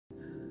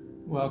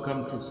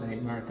Welcome to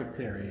St. Martha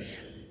Parish.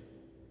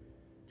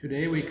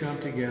 Today we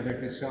come together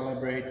to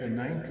celebrate the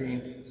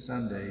 19th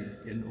Sunday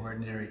in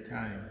Ordinary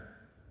Time.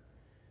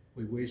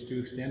 We wish to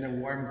extend a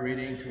warm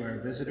greeting to our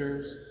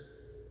visitors,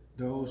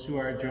 those who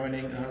are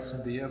joining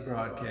us via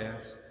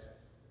broadcast,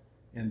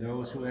 and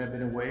those who have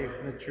been away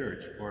from the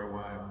church for a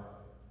while.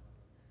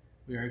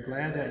 We are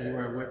glad that you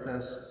are with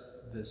us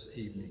this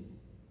evening.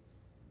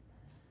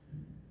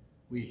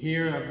 We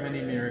hear of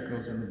many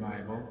miracles in the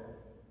Bible,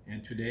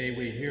 and today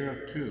we hear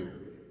of two: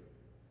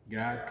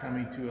 God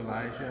coming to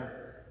Elijah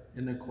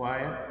in the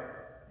quiet,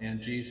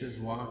 and Jesus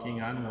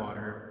walking on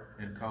water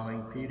and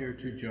calling Peter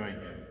to join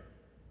him.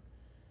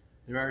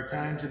 There are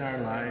times in our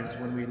lives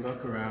when we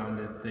look around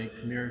and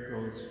think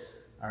miracles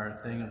are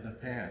a thing of the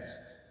past,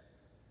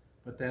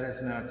 but that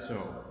is not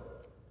so.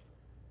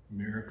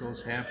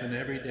 Miracles happen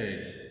every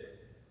day,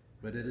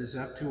 but it is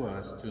up to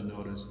us to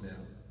notice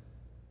them.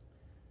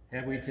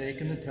 Have we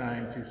taken the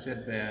time to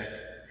sit back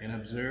and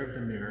observe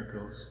the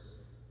miracles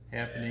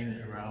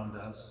happening around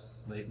us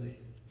lately?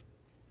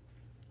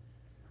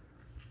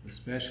 The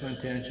special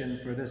intention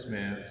for this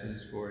Mass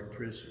is for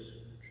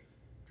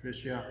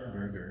Tricia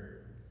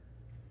Berger.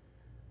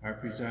 Our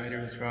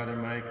presider is Father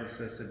Mike,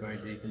 assisted by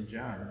Deacon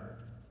John.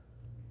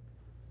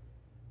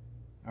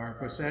 Our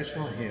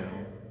processional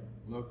hymn,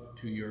 "Look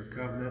to Your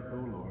Covenant, O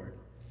Lord,"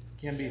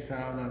 can be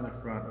found on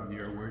the front of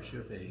your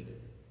worship aid.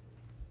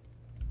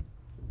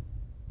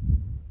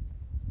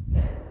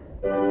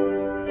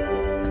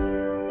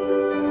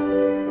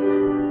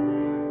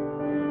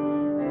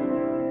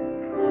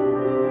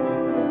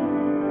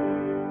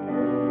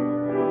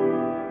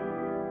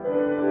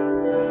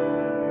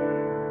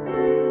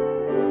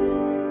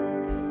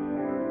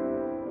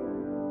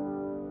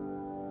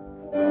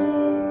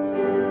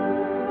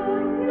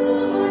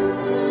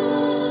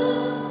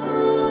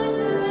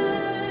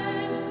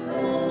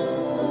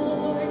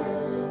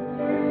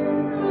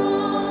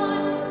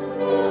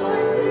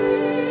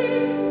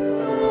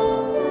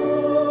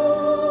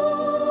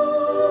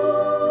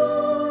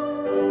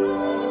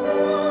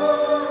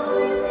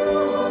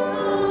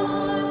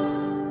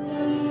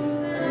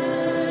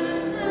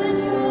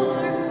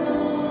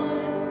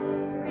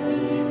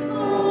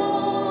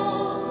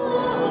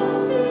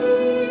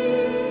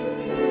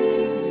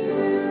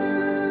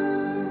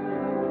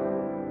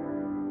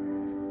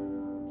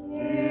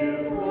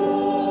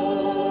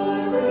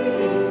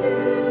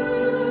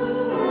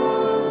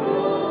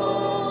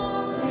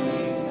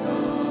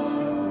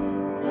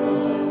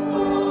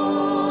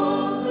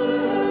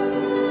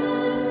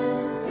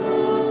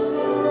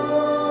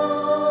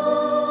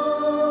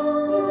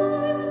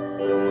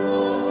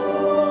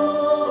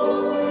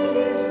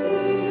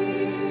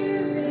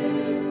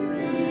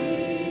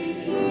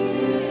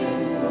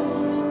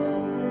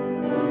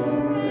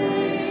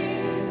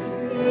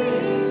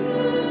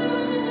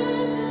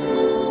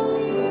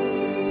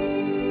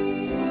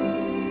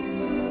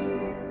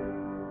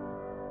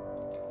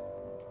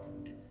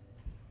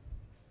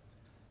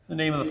 In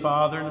the name of the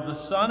Father, and of the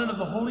Son, and of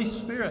the Holy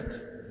Spirit.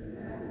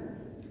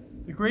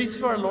 Amen. The grace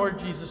of our Lord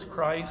Jesus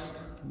Christ,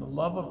 and the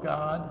love of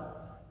God,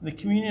 and the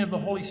communion of the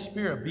Holy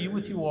Spirit be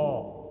with you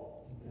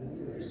all. And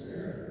with your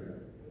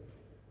spirit.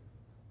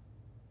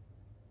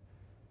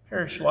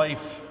 Parish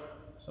life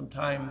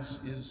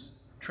sometimes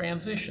is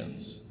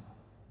transitions.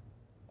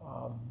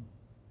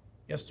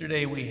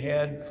 Friday we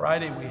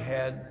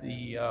had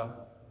the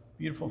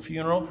beautiful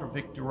funeral for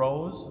Victor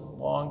Rose, a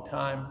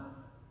longtime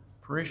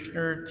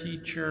parishioner,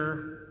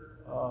 teacher,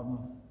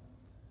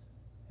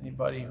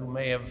 anybody who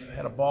may have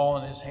had a ball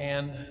in his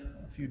hand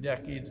a few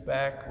decades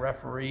back,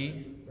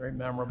 referee, very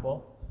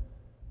memorable.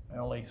 I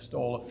only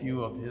stole a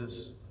few of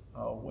his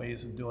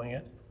ways of doing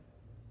it.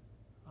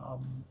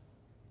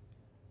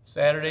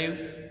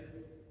 Saturday,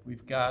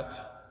 we've got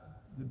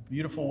the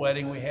beautiful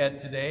wedding we had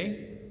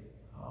today.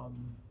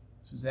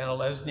 Susanna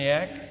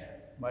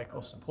Lesniak,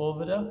 Michael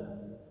Sepulveda,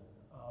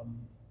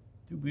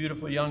 two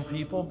beautiful young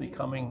people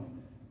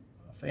becoming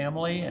a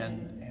family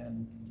and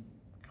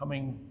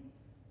coming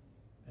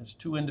as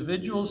two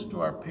individuals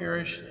to our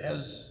parish,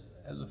 as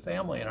a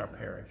family in our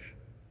parish.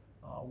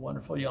 A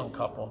wonderful young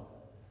couple.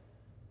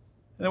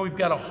 And then we've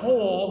got a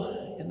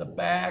hole in the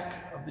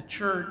back of the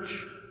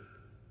church,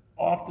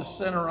 off the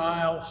center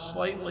aisle,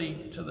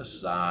 slightly to the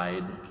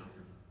side,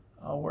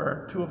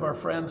 where two of our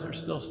friends are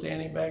still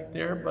standing back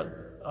there,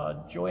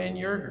 but Joanne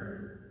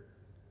Yerger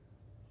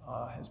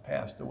has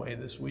passed away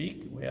this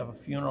week. We have a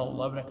funeral at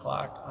 11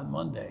 o'clock on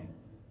Monday.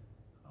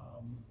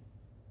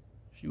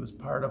 She was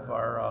part of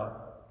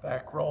our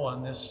back row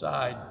on this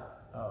side,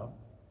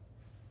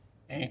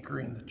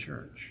 anchoring the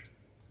church.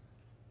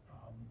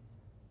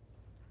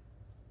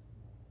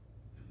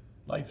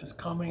 Life is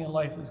coming and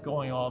life is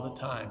going all the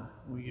time.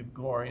 We give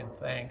glory and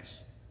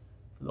thanks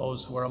for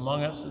those who are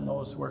among us and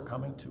those who are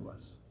coming to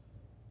us.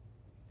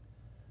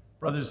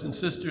 Brothers and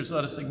sisters,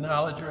 let us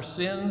acknowledge our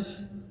sins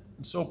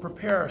and so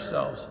prepare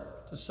ourselves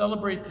to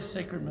celebrate the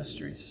sacred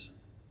mysteries.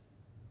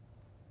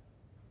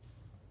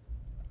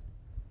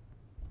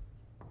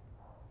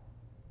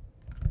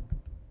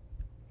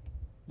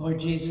 Lord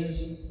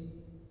Jesus,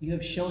 You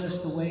have shown us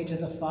the way to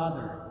the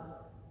Father.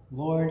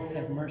 Lord,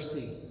 have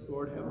mercy.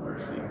 Lord, have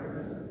mercy.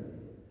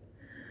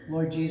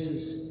 Lord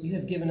Jesus, you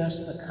have given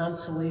us the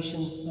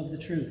consolation of the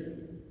truth.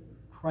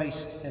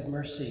 Christ, have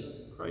mercy.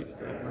 Christ,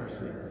 have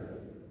mercy.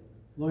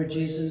 Lord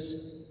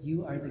Jesus,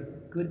 you are the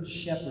good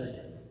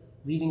shepherd,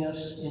 leading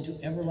us into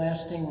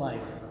everlasting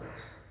life.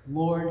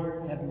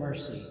 Lord, have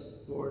mercy.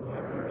 Lord,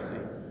 have mercy.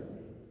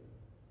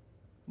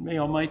 May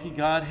Almighty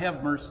God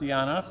have mercy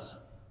on us,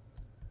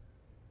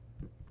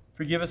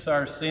 forgive us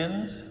our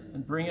sins,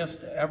 and bring us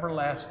to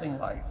everlasting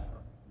life.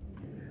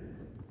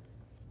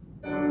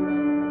 Glory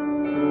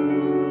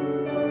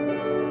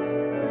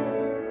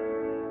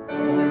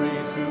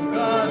to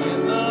God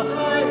in the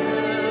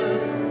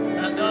highest,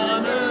 and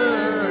on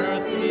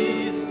earth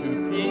peace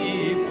to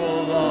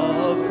people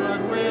of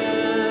good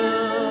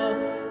will.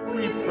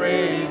 We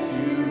praise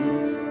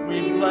you,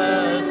 we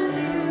bless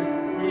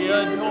you, we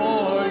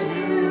adore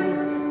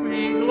you,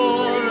 we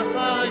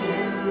glorify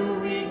you,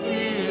 we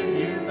give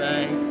you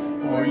thanks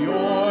for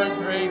your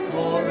great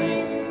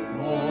glory,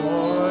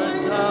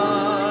 Lord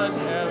God,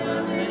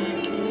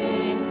 heavenly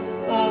King,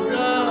 O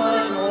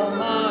God,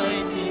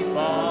 almighty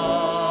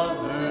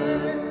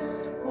Father,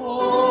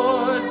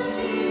 Lord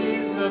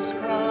Jesus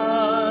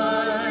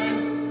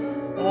Christ,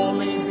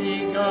 only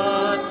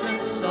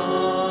begotten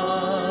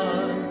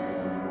Son,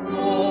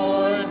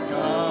 Lord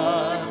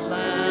God,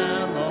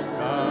 Lamb of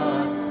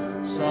God,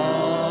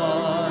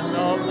 Son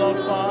of the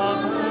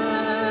Father,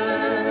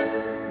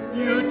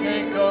 you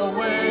take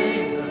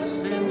away the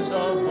sins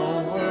of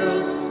the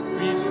world,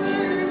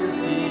 receive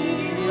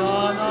mercy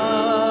on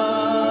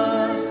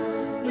us.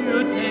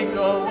 You take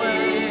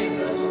away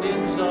the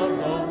sins of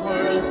the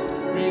world,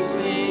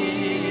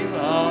 receive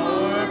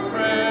our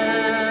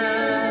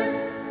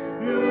prayer.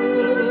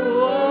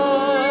 You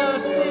are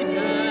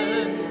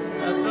seated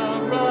at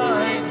the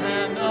right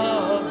hand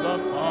of the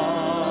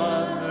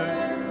Father.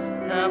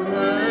 Have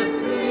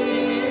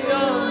mercy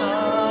on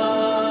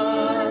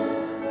us,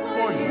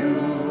 for you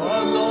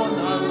alone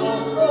are the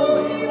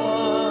Holy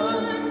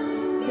One.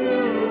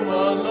 You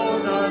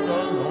alone are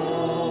the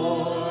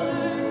Lord.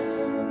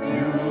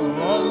 You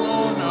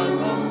alone are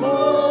the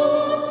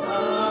Most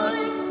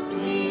High,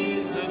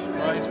 Jesus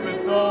Christ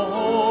with the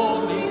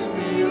Holy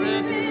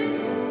Spirit,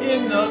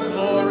 in the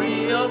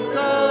glory of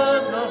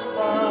God the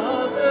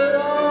Father.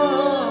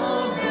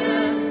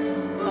 Amen.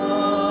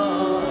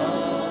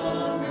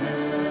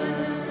 Amen.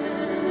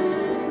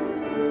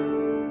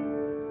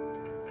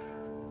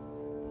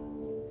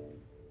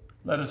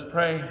 Let us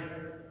pray.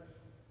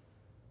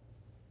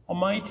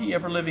 Almighty,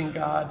 ever-living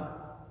God,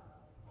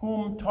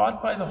 whom,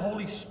 taught by the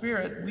Holy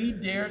Spirit, we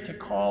dare to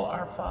call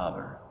our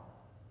Father,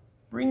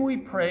 bring, we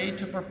pray,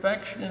 to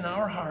perfection in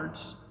our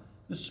hearts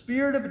the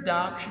spirit of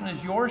adoption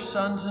as your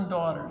sons and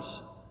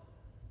daughters,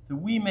 that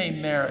we may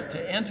merit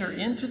to enter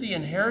into the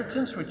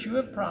inheritance which you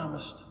have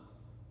promised.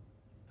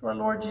 Through our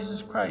Lord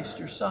Jesus Christ,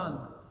 your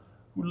Son,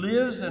 who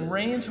lives and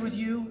reigns with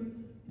you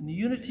in the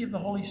unity of the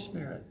Holy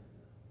Spirit,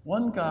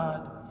 one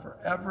God,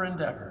 forever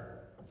and ever.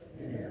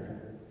 Amen.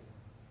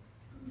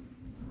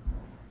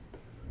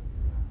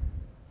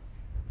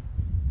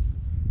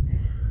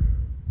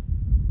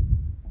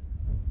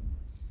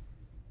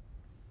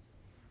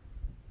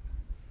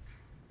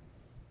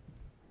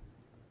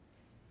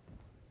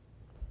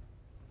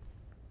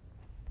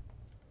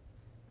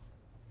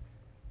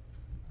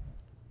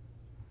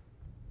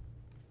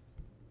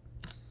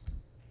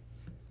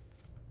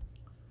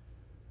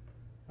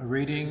 A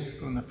reading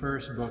from the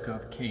first book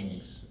of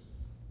Kings.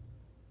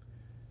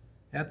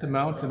 At the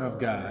mountain of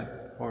God,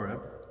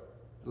 Horeb,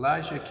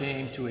 Elijah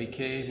came to a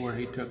cave where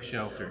he took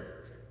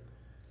shelter.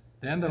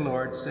 Then the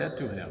Lord said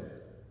to him,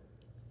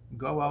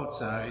 "Go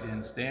outside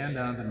and stand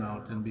on the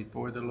mountain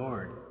before the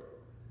Lord.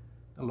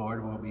 The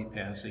Lord will be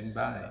passing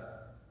by."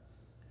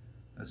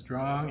 A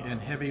strong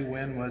and heavy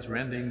wind was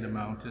rending the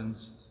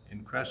mountains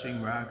and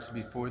crushing rocks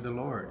before the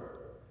Lord,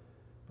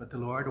 but the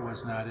Lord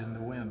was not in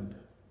the wind.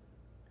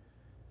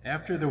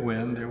 After the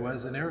wind there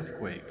was an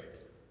earthquake,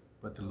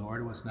 but the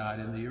Lord was not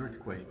in the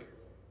earthquake.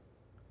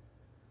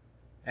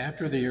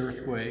 After the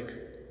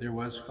earthquake there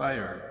was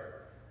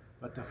fire,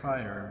 but the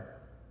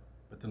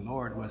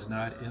Lord was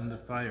not in the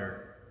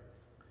fire.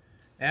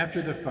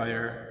 After the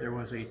fire there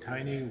was a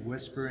tiny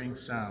whispering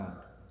sound.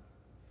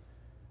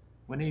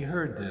 When he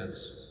heard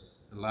this,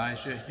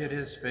 Elijah hid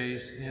his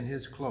face in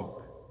his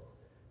cloak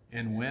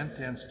and went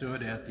and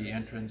stood at the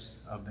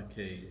entrance of the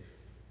cave.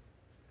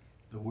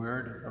 The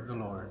word of the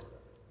Lord.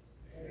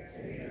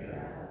 Amen.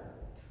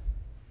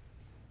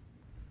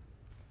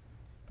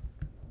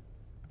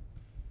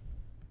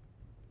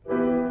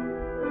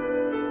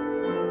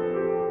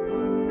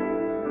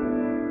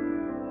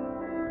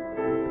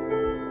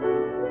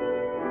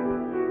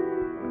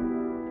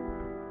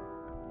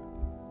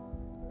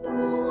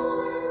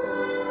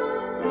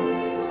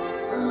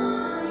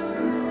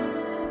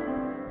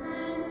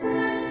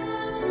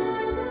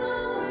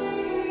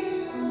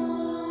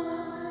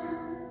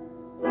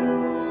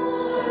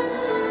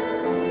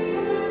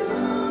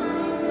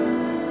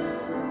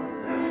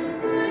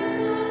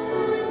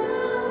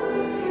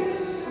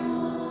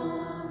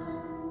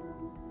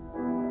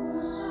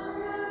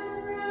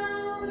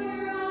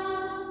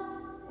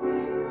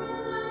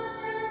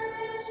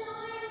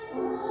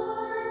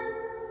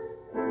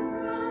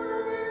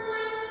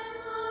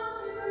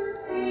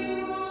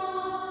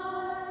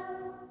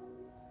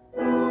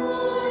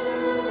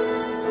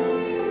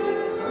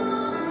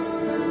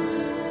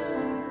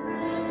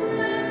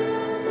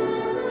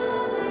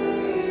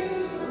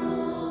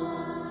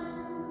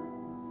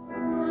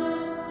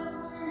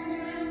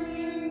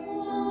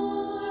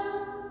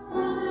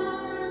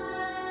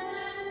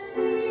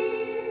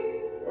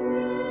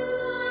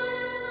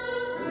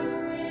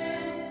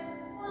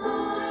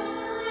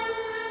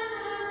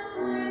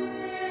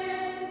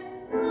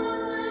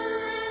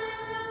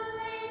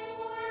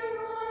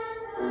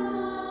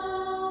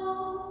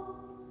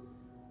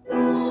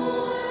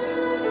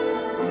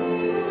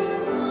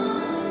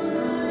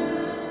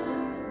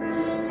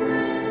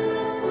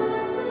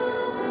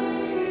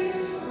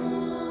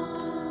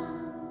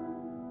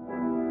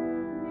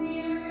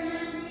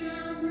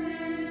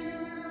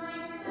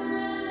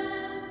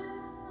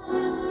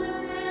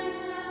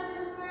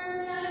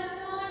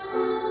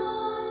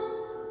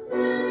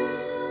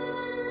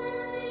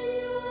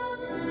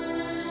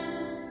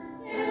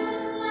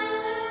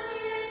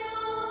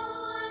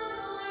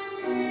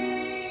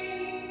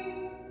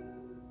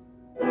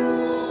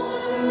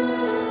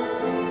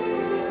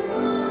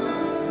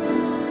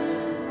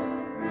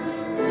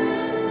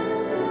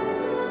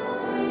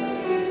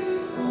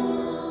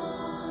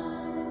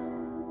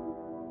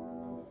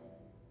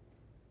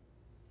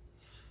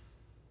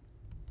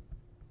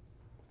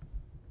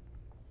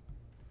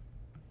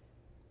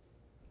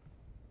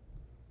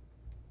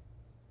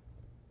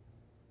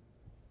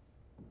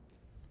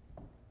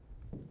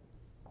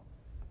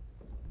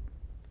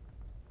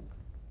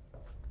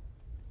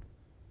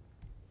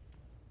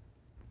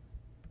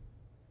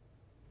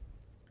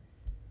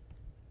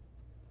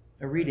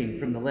 A reading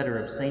from the letter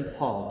of St.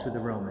 Paul to the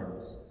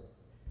Romans.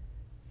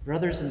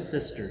 Brothers and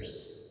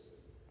sisters,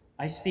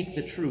 I speak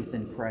the truth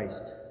in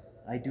Christ.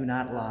 I do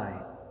not lie.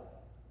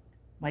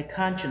 My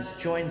conscience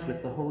joins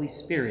with the Holy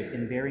Spirit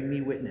in bearing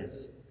me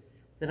witness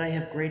that I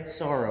have great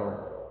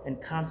sorrow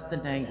and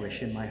constant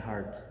anguish in my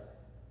heart.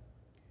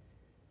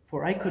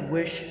 For I could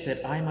wish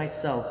that I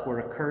myself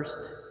were accursed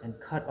and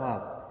cut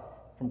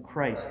off from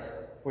Christ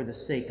for the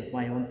sake of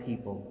my own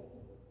people,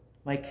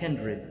 my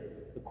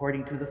kindred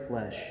according to the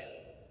flesh.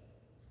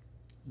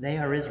 They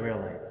are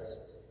Israelites.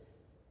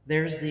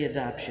 Theirs the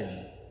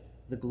adoption,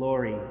 the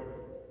glory,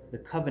 the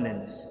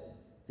covenants,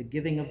 the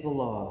giving of the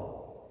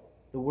law,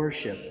 the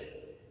worship,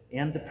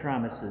 and the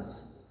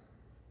promises.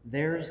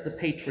 Theirs the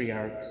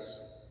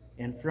patriarchs,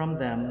 and from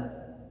them,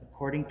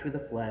 according to the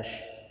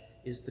flesh,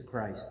 is the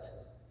Christ,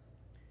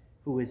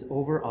 who is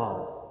over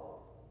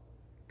all,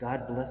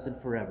 God blessed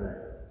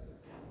forever.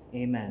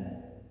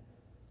 Amen.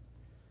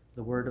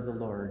 The word of the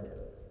Lord.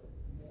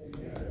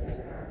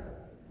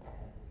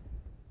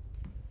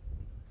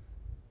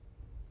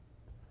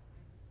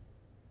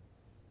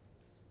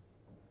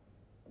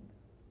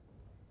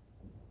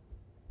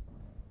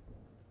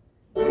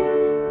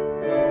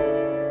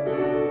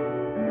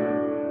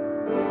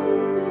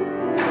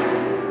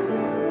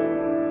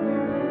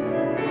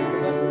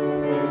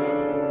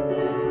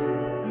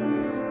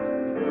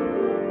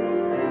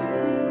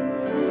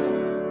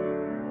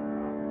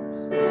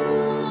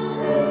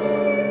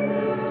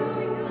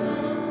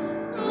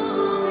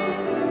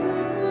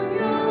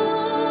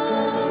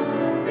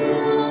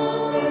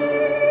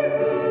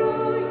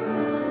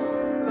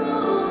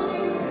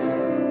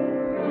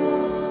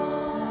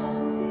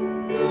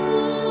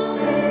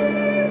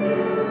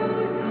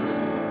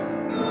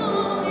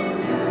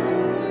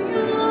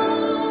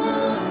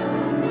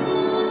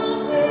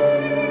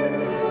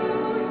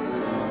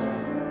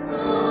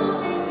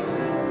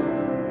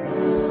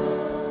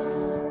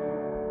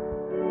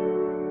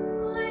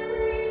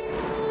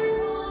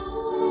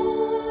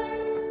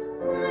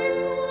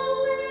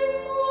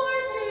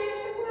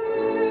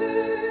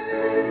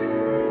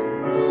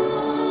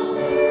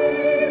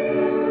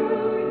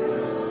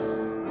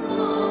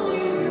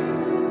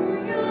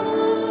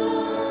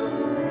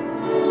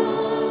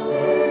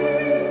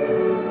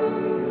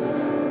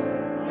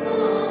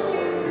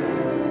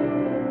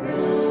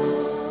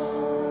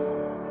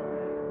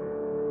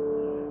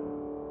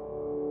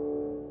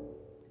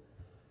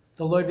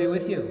 The Lord be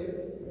with you.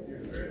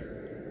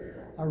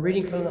 A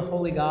reading from the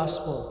Holy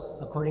Gospel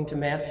according to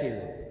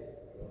Matthew.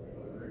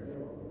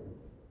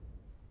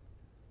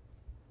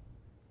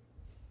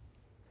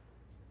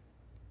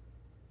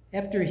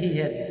 After he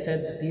had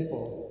fed the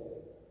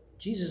people,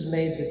 Jesus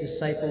made the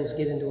disciples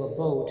get into a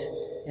boat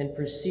and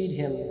precede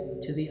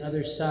him to the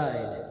other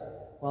side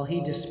while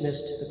he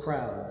dismissed the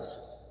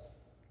crowds.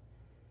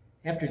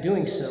 After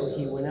doing so,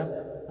 he went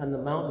up on the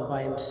mountain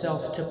by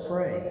himself to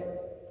pray.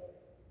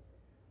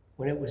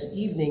 When it was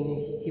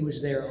evening, he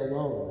was there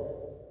alone.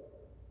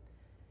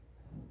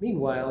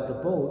 Meanwhile, the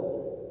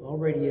boat,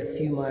 already a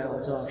few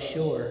miles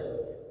offshore,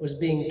 was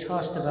being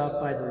tossed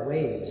about by the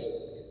waves,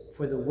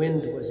 for the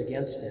wind was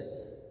against it.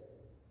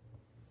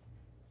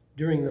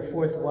 During the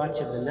fourth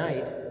watch of the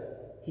night,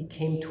 he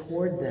came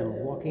toward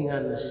them walking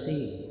on the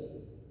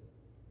sea.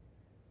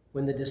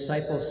 When the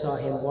disciples saw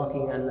him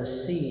walking on the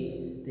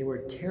sea, they were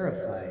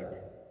terrified.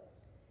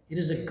 "It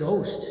is a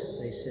ghost,"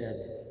 they said,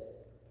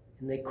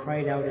 and they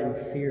cried out in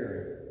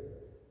fear.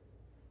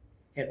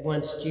 At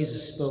once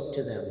Jesus spoke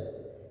to them.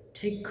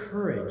 "Take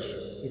courage,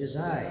 it is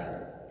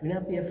I. Do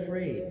not be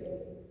afraid."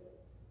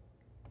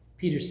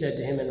 Peter said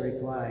to him in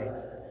reply,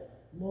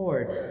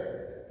 "Lord,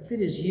 if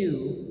it is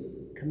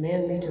you,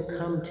 command me to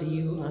come to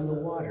you on the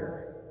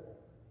water."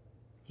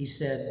 He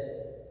said,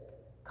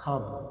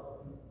 "Come."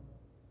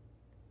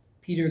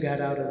 Peter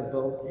got out of the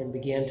boat and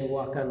began to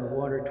walk on the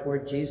water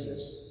toward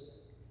Jesus.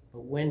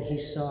 But when he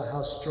saw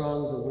how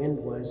strong the wind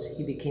was,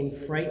 he became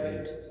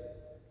frightened,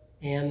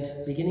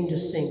 and, beginning to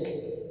sink,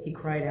 he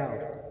cried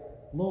out,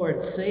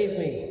 "Lord, save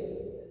me!"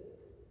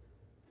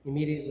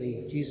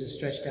 Immediately, Jesus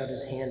stretched out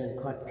his hand and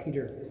caught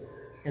Peter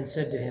and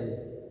said to him,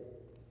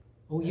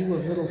 "O you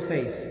of little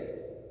faith,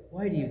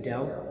 why do you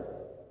doubt?"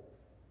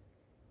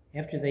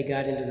 After they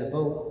got into the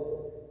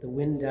boat, the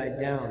wind died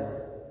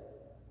down.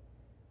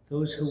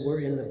 Those who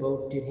were in the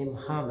boat did him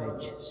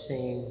homage,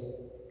 saying,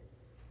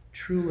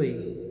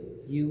 "Truly,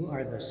 you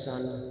are the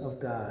Son of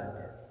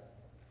God."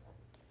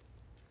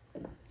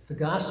 The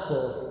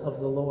Gospel of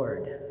the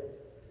Lord.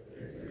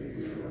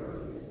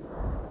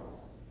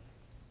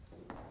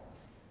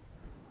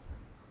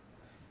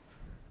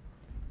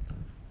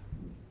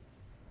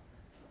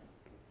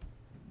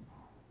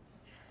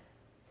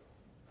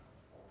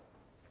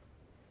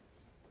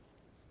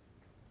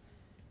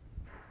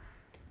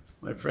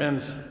 My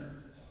friends,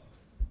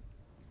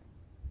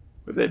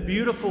 with that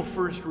beautiful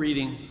first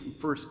reading from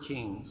 1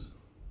 Kings,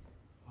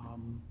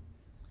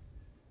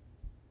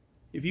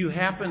 if you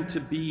happen to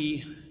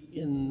be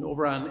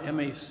over on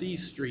MAC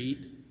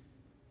Street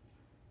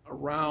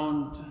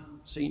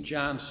around St.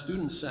 John's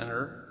Student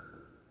Center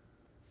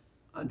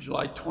on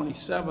July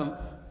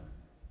 27th,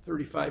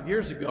 35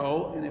 years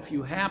ago, and if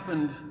you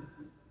happened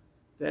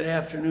that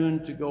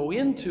afternoon to go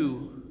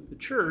into the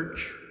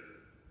church,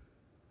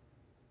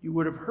 you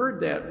would have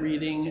heard that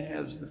reading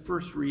as the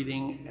first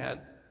reading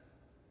at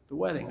the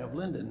wedding of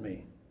Linda and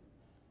me.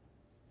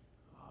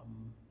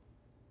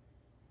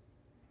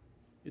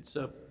 It's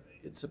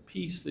a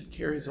piece that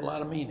carries a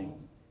lot of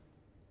meaning.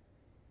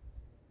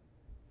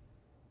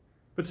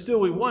 But still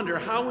we wonder,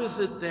 how is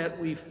it that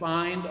we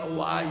find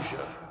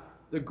Elijah,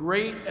 the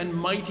great and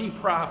mighty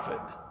prophet,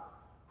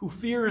 who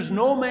fears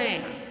no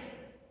man,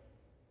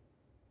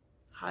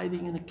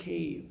 hiding in a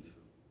cave?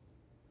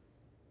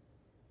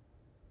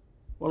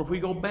 Well, if we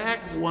go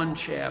back one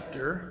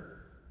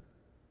chapter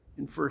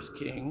in 1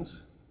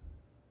 Kings,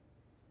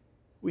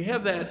 we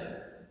have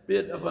that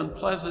bit of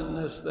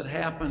unpleasantness that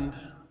happened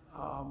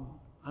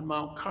on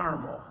Mount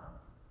Carmel,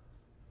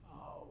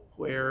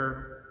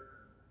 where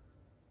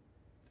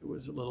there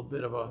was a little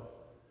bit of a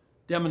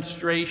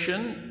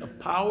demonstration of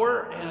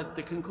power, at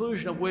the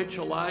conclusion of which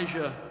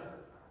Elijah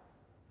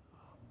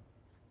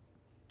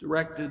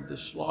directed the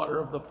slaughter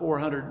of the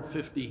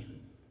 450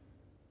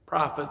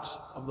 prophets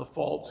of the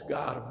false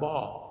god of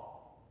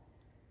Baal.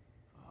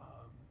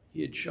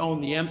 He had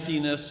shown the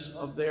emptiness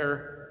of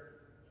their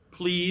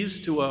pleas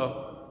to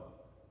a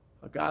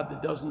God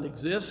that doesn't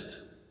exist.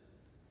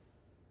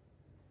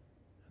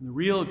 And the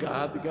real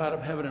God, the God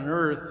of heaven and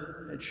earth,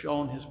 had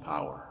shown his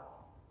power.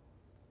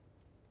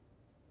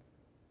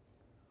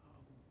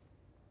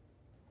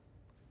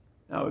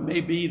 Now, it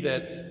may be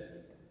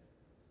that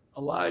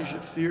Elijah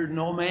feared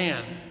no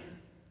man,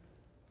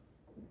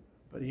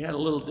 but he had a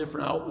little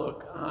different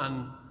outlook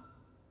on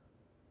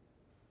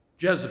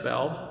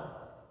Jezebel,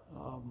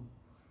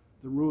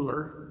 the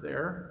ruler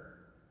there.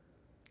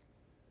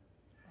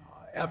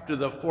 After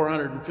the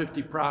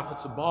 450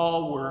 prophets of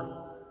Baal were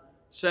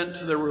sent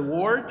to their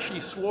reward, she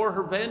swore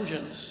her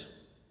vengeance.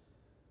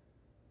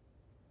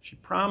 She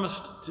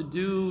promised to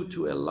do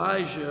to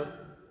Elijah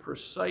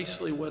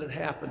precisely what had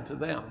happened to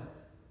them.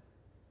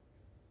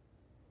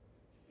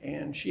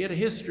 And she had a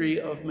history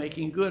of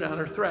making good on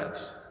her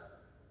threats.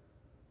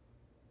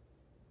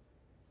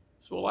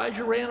 So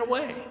Elijah ran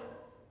away.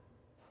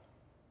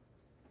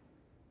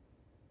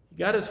 He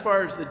got as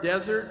far as the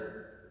desert,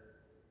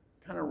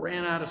 kind of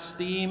ran out of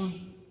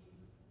steam,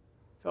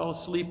 fell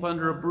asleep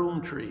under a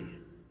broom tree.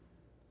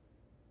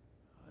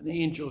 An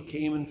angel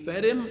came and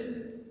fed him,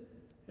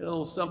 had a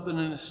little something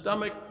in his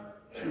stomach.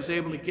 He was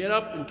able to get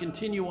up and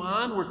continue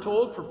on, we're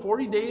told, for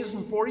 40 days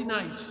and 40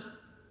 nights.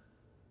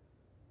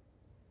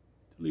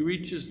 Till he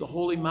reaches the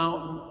holy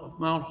mountain of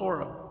Mount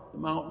Horeb, the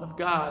mountain of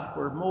God,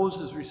 where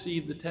Moses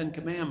received the 10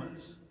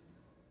 Commandments.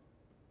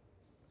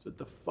 It's at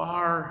the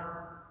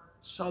far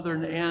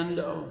southern end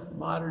of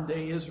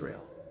modern-day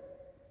Israel.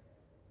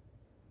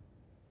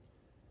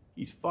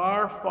 He's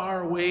far,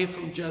 far away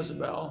from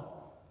Jezebel,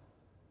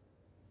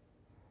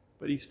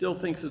 but he still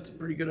thinks it's a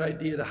pretty good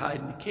idea to hide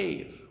in a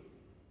cave.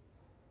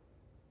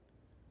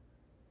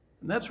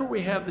 And that's where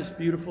we have this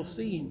beautiful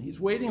scene. He's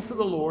waiting for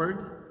the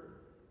Lord,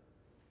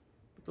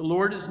 but the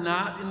Lord is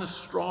not in the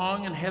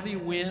strong and heavy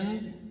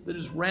wind that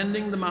is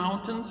rending the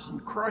mountains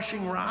and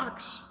crushing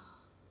rocks.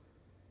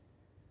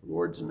 The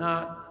Lord's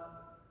not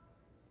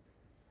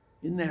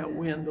in that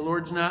wind. The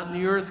Lord's not in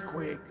the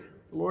earthquake.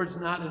 The Lord's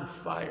not in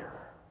fire.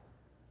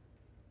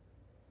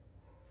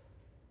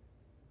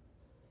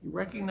 He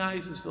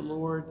recognizes the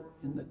Lord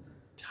in the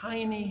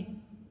tiny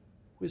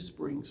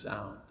whispering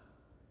sound.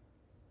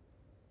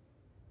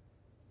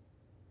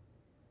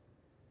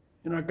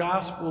 In our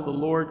gospel, the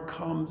Lord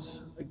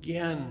comes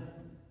again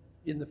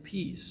in the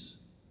peace.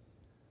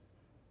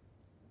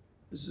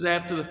 This is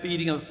after the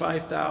feeding of the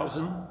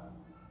 5,000.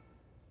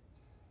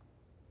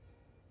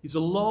 He's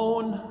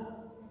alone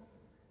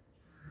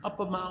up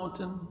a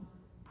mountain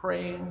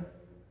praying.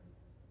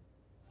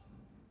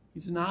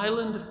 He's an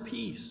island of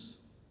peace.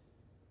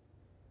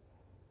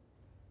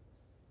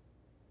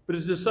 But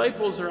his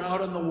disciples are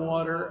out on the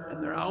water,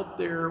 and they're out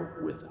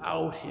there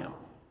without him.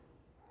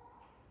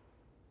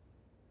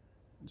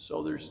 And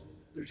so there's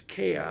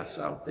chaos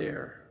out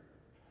there.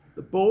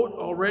 The boat,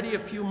 already a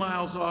few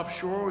miles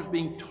offshore, was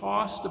being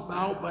tossed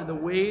about by the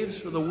waves,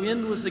 for the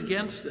wind was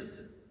against it.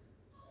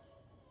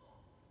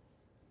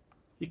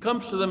 He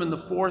comes to them in the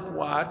fourth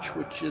watch,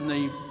 which in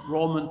the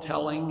Roman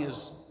telling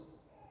is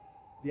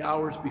the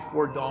hours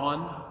before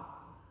dawn.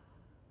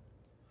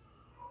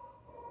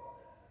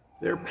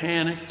 They're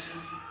panicked.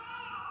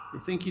 They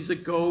think he's a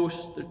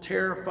ghost. They're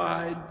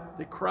terrified.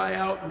 They cry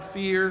out in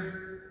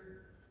fear.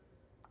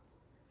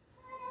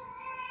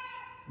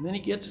 And then he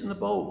gets in the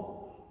boat.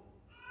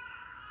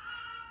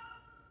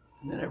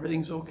 And then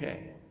everything's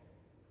okay.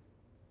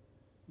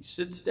 He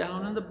sits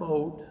down in the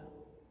boat.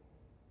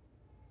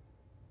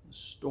 The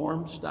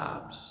storm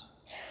stops.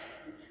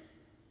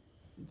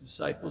 The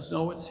disciples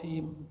know it's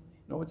him.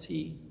 Know it's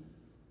he.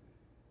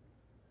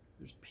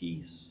 There's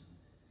peace.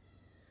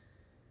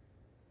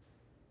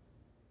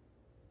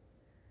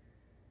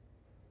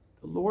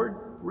 The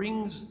Lord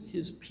brings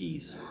his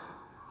peace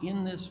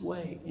in this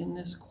way, in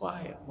this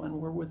quiet, when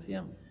we're with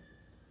him.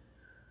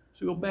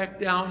 So we go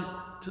back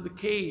down to the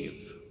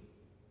cave.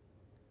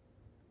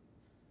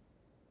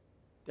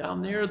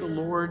 Down there, the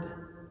Lord,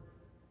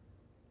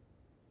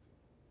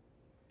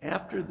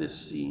 after this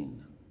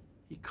scene,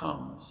 he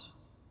comes.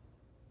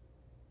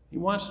 He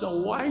wants to know,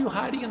 why are you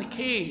hiding in a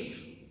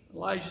cave?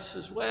 Elijah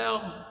says,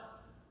 well,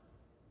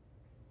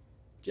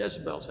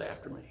 Jezebel's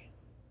after me.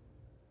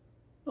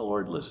 The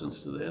Lord listens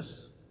to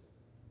this.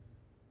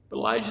 But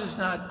Elijah's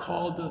not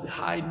called to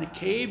hide in a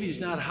cave. He's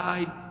not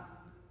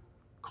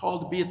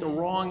called to be at the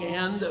wrong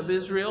end of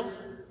Israel.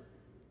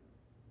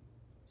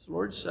 So the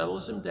Lord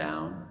settles him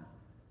down,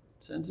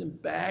 sends him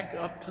back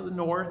up to the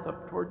north,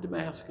 up toward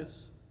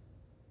Damascus.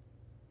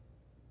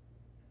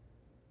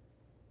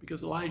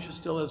 Because Elijah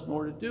still has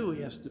more to do.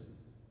 He has to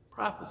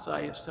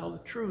prophesy, he has to tell the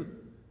truth.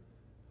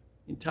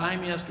 In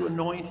time, he has to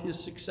anoint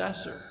his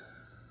successor,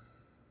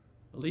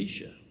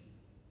 Elisha.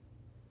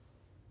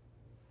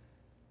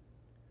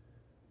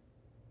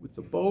 With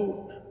the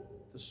boat,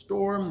 the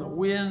storm, the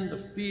wind, the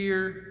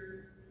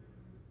fear,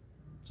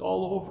 it's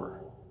all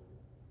over.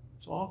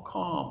 It's all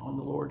calm when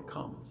the Lord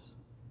comes.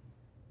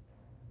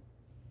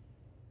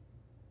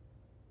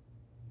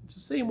 It's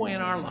the same way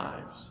in our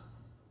lives.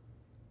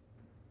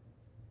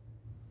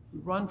 We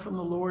run from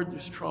the Lord,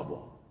 there's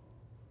trouble.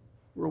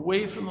 We're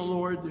away from the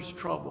Lord, there's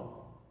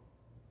trouble.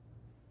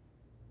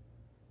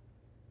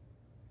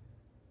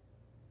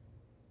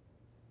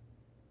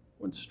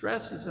 When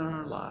stress is in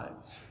our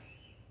lives,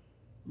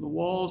 when the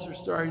walls are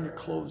starting to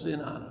close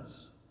in on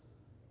us,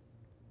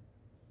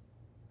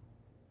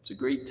 it's a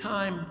great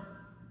time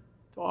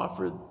to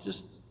offer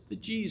just the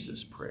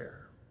Jesus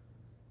prayer.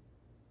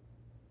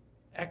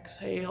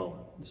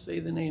 Exhale and say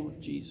the name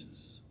of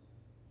Jesus.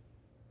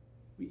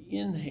 We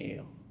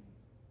inhale,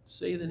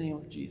 say the name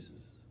of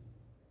Jesus.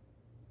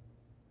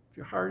 If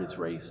your heart is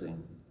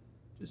racing,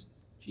 just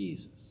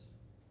Jesus,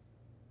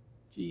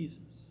 Jesus,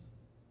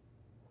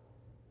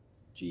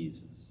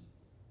 Jesus.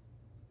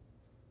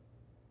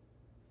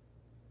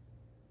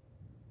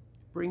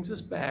 It brings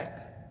us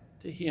back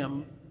to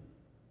Him.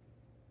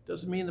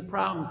 Doesn't mean the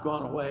problem's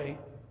gone away,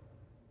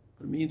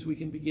 but it means we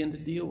can begin to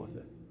deal with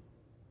it.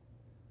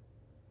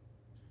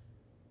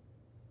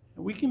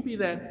 And we can be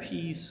that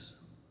peace,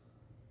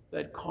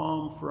 that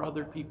calm for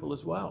other people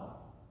as well.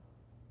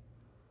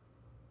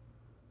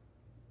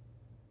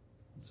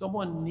 When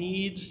someone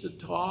needs to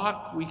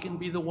talk, we can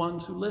be the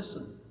ones who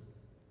listen.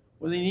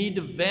 When they need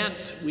to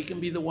vent, we can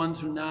be the ones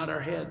who nod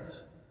our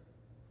heads.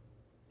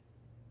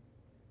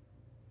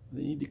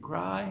 When they need to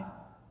cry,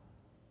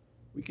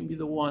 we can be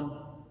the one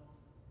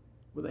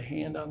with a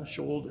hand on the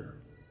shoulder.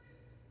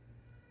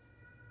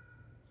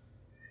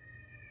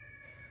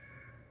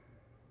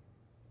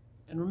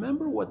 And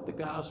remember what the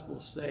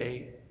Gospels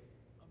say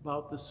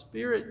about the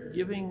Spirit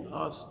giving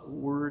us a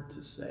word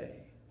to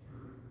say.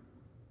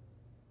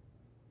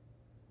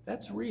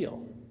 That's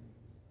real.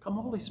 Come,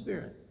 Holy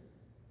Spirit.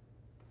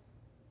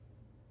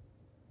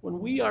 When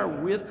we are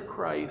with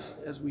Christ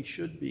as we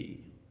should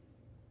be,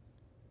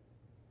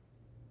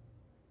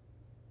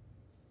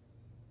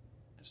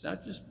 it's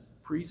not just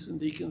priests and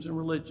deacons and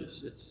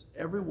religious, it's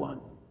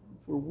everyone.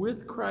 If we're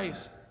with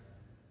Christ,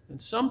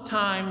 and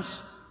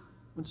sometimes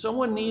when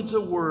someone needs a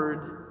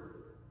word,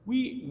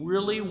 we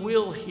really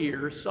will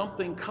hear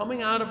something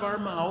coming out of our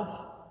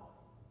mouth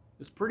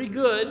that's pretty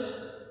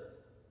good,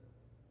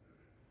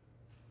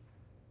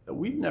 that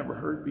we've never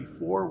heard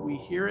before. We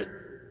hear it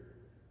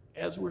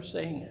as we're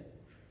saying it.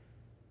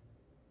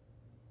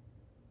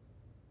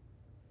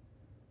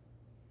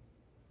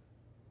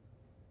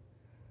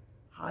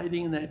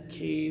 Hiding in that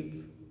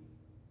cave,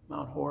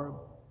 Mount Horeb,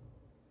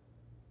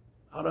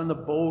 out on the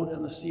boat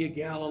on the Sea of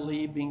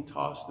Galilee being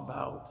tossed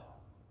about.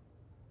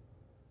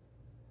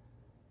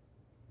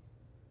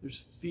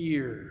 There's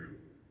fear,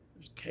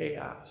 there's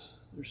chaos,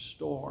 there's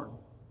storm.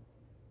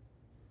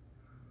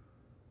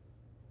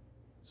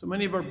 So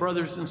many of our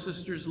brothers and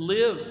sisters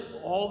live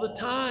all the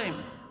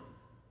time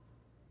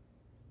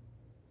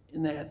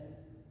in that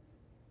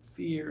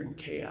fear and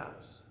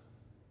chaos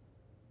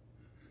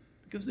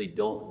because they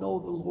don't know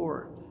the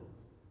Lord.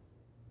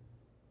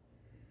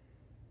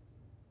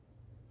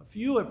 A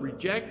few have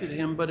rejected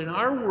Him, but in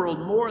our world,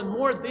 more and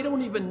more, they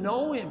don't even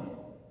know Him.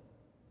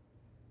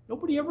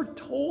 Nobody ever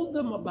told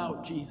them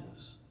about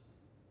Jesus.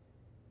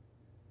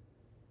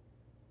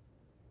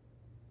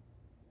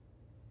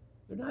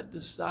 They're not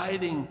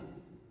deciding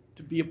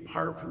to be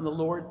apart from the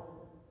Lord.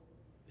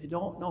 They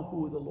don't know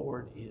who the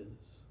Lord is.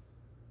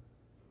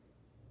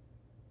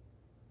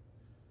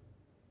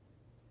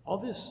 All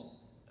this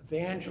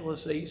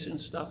evangelization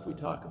stuff we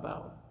talk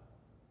about,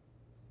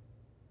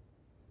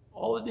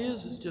 all it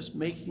is just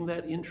making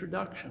that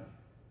introduction.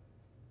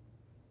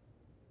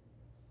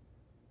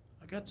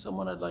 I got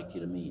someone I'd like you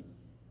to meet.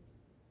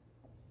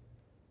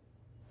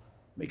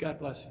 May God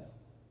bless you.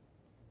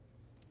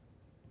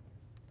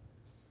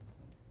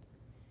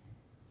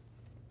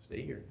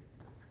 Stay here.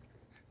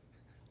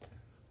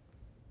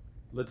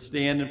 Let's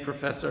stand and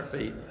profess our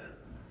faith.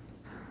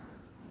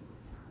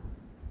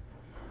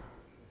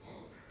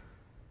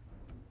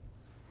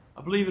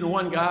 I believe in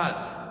one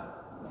God,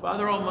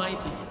 Father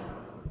Almighty,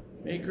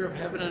 maker of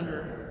heaven and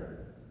earth,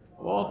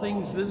 of all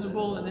things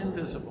visible and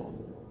invisible.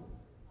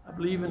 I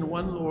believe in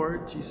one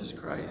Lord, Jesus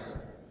Christ,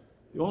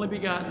 the only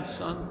begotten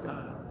Son of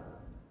God,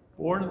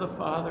 born of the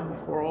Father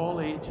before all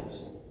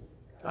ages,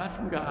 God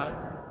from God,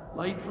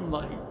 light from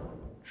light,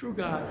 true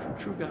God from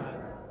true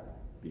God,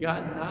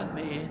 begotten, not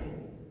made,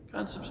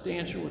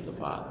 consubstantial with the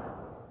Father.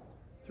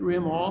 Through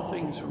him all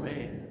things were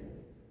made.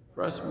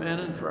 For us men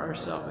and for our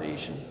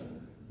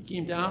salvation, he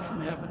came down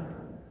from heaven,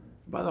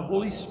 and by the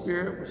Holy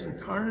Spirit was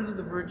incarnate of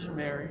the Virgin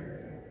Mary,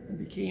 and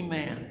became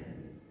man.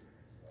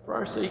 For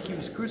our sake he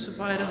was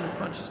crucified under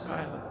Pontius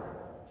Pilate.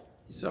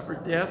 He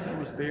suffered death and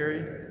was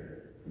buried,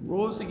 and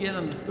rose again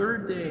on the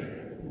third day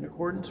in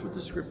accordance with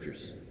the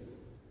Scriptures.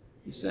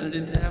 He ascended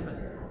into heaven,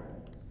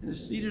 and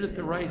is seated at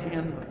the right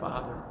hand of the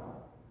Father.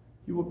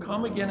 He will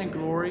come again in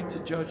glory to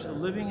judge the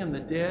living and the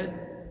dead,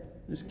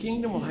 and his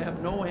kingdom will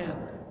have no end.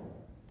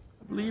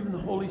 I believe in the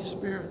Holy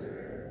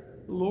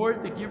Spirit, the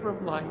Lord, the giver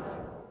of life,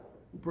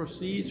 who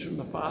proceeds from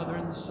the Father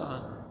and the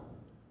Son,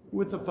 who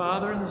with the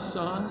Father and the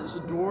Son is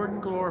adored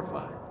and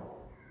glorified,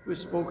 who has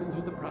spoken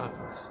through the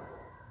prophets.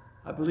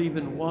 I believe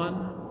in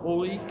one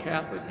holy,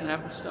 Catholic, and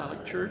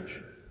apostolic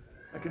church.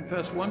 I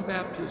confess one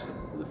baptism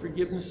for the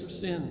forgiveness of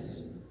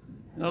sins,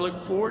 and I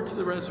look forward to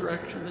the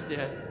resurrection of the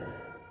dead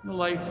and the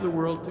life of the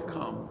world to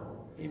come.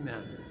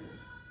 Amen.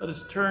 Let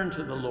us turn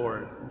to the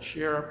Lord and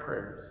share our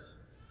prayers.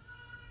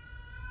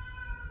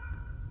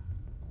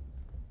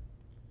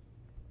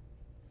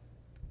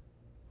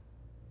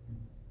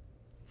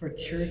 For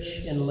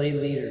church and lay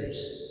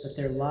leaders, that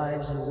their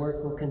lives and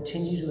work will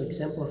continue to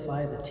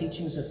exemplify the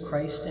teachings of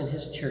Christ and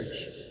his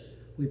church,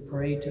 we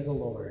pray to the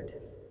Lord.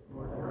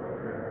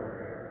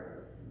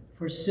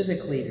 For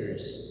civic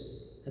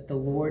leaders, that the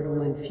Lord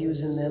will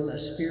infuse in them a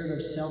spirit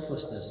of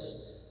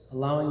selflessness,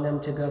 allowing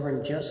them to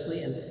govern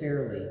justly and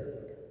fairly,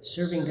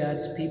 serving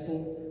God's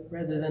people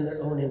rather than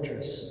their own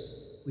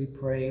interests, we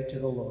pray to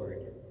the Lord.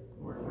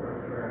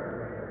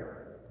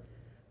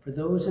 For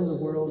those in the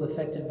world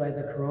affected by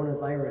the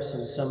coronavirus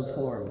in some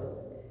form,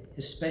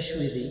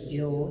 especially the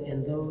ill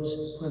and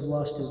those who have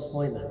lost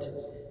employment,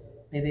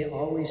 may they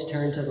always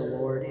turn to the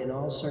Lord in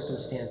all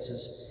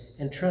circumstances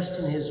and trust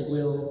in his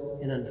will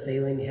and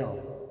unfailing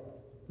help.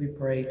 We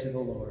pray to the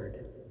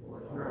Lord.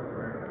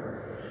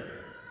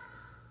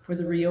 For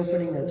the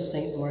reopening of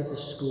St.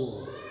 Martha's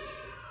School,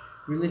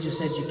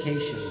 religious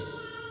education,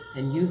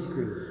 and youth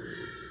group,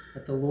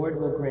 that the Lord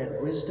will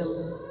grant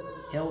wisdom,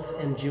 health,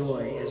 and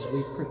joy as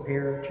we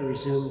prepare to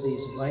resume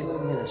these vital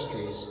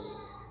ministries,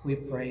 we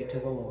pray to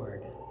the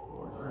Lord.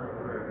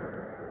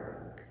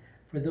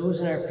 For those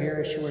in our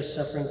parish who are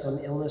suffering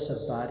from illness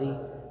of body,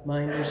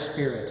 mind, or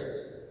spirit,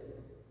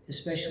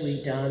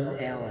 especially Don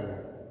Allen,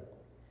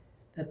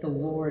 that the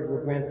Lord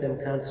will grant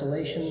them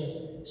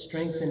consolation,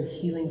 strength, and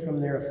healing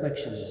from their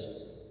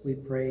afflictions, we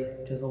pray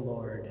to the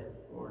Lord.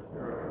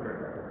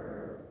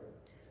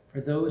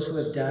 For those who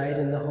have died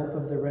in the hope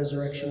of the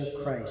resurrection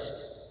of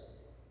Christ,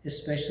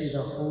 especially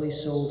the holy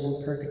souls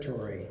in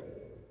purgatory,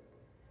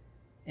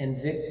 and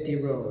Vic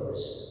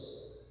DeRose,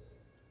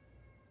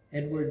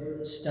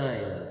 Edward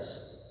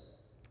Steins,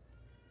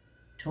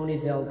 Tony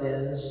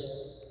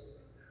Valdez,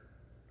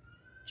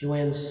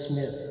 Joanne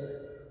Smith,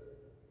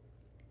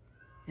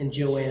 and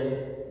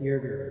Joanne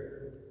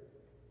Yerger,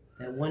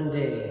 that one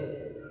day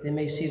they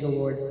may see the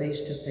Lord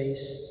face to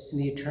face in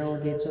the eternal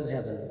gates of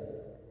heaven,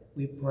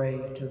 we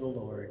pray to the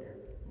Lord.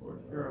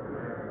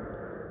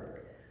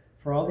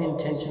 For all the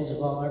intentions of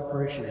all our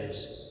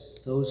parishioners,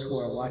 those who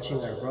are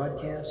watching our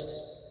broadcast,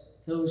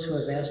 those who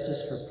have asked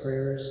us for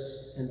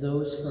prayers, and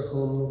those for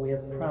whom we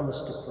have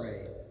promised to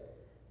pray,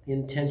 the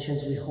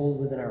intentions we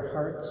hold within our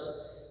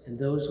hearts, and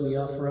those we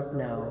offer up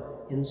now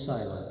in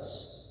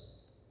silence.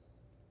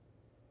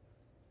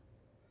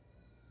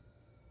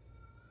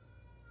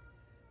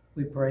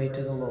 We pray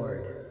to the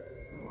Lord.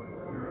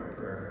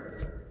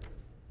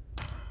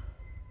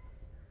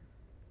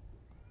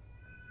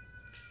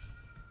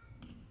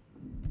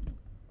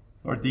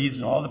 Lord, these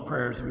and all the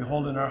prayers we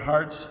hold in our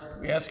hearts,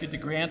 we ask you to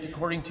grant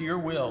according to your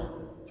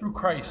will, through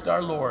Christ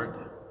our Lord.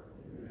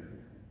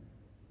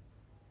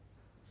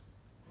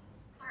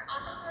 Our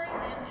offertory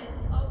hymn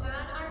is, O God,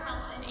 our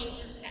help in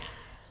ages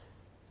past.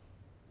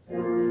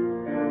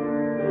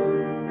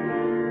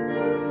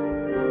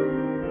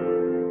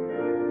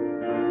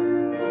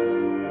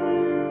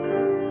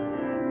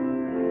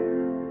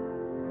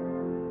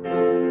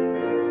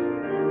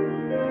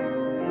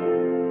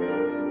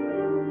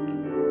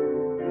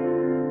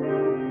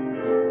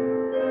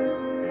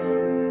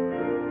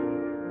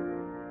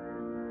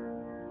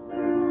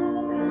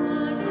 O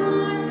God,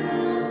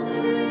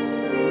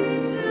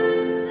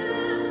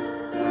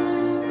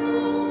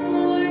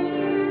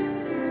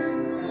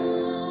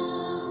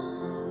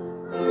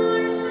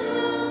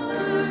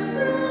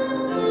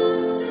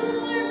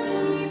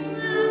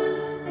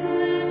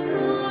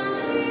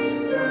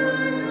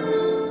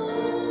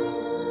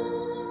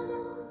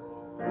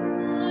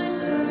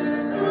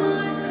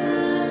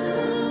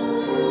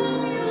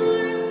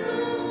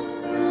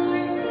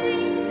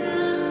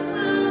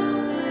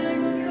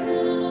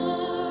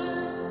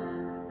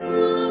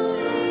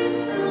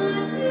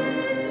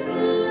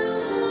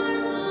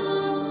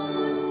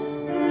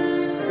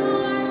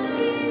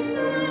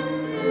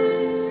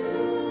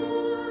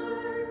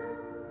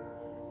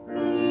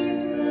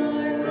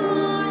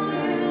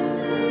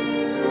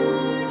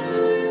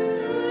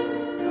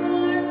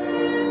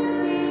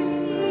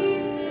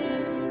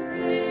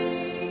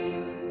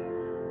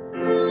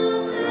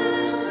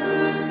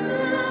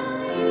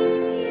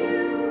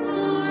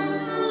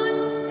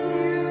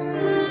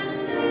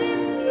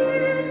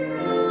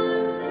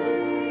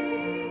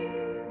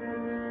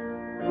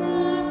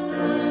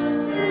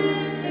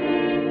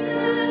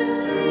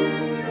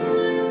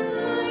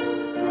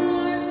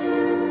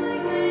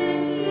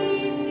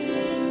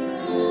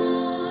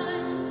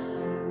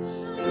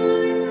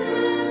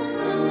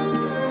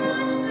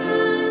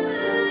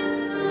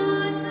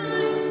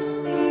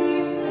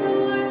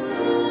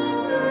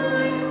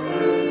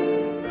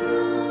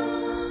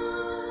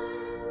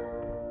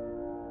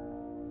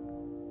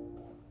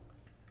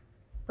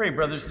 Pray,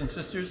 brothers and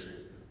sisters,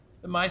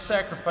 that my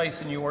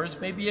sacrifice and yours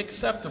may be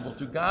acceptable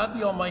to God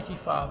the Almighty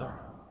Father.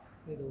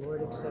 May the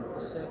Lord accept the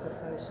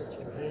sacrifice at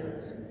your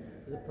hands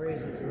for the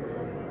praise and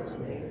glory of his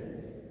name,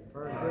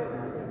 for our good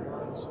and of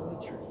all his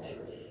holy church.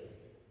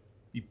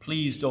 Be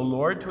pleased, O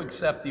Lord, to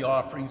accept the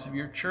offerings of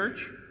your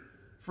church,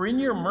 for in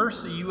your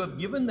mercy you have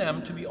given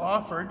them to be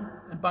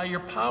offered, and by your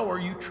power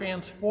you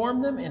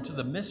transform them into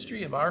the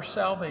mystery of our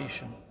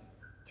salvation,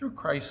 through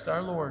Christ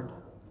our Lord.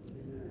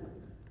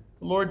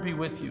 The Lord be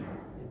with you.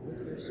 And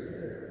with your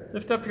spirit,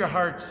 Lift up your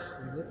hearts.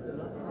 we lift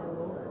them up to the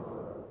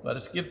Lord. Let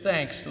us give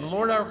thanks to the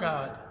Lord our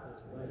God.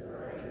 It is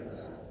right and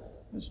just.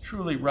 It is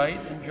truly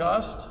right and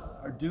just,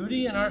 our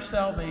duty and our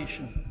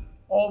salvation,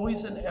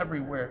 always and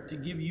everywhere to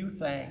give you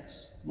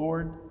thanks,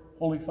 Lord,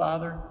 Holy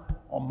Father,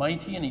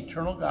 Almighty and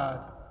eternal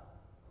God.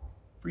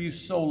 For you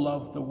so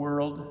loved the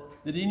world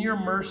that in your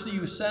mercy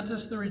you sent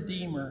us the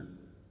Redeemer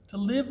to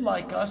live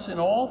like us in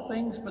all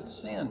things but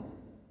sin,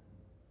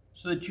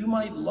 so that you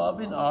might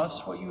love in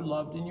us what you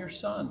loved in your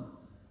Son,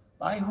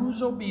 by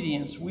whose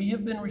obedience we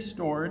have been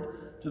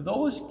restored to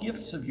those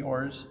gifts of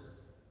yours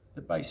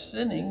that by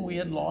sinning we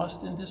had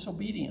lost in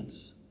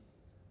disobedience.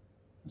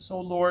 And so,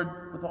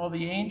 Lord, with all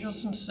the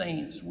angels and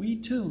saints, we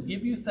too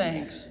give you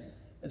thanks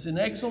as in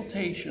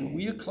exultation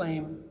we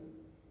acclaim,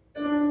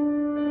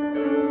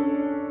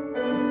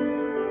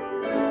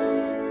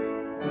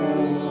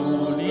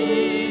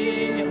 Holy,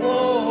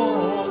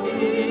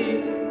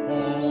 holy,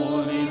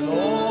 holy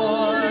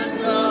Lord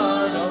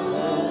God of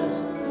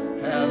hosts,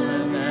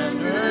 heaven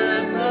and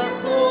earth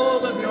are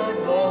full of your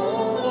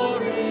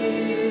glory.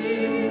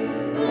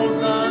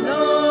 Hosanna,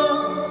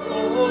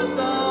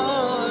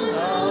 Hosanna,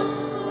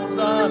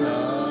 Hosanna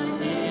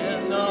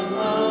in the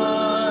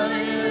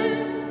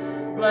highest.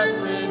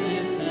 Blessed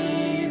is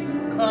he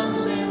who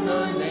comes in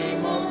the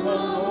name of the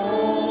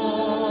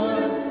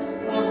Lord.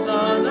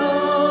 Hosanna,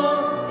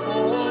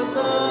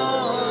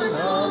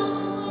 Hosanna,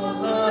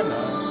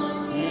 Hosanna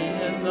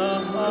in the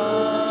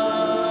highest.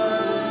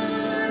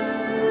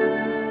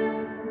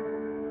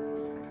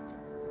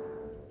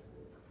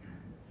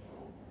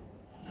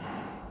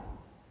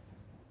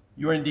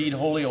 You are indeed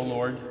holy, O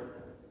Lord,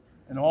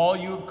 and all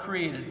you have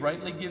created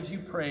rightly gives you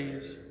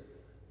praise.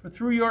 For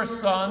through your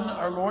Son,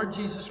 our Lord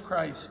Jesus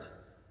Christ,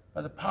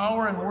 by the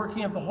power and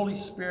working of the Holy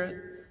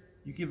Spirit,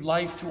 you give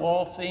life to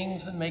all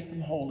things and make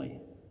them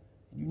holy.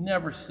 And you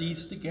never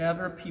cease to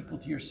gather a people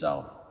to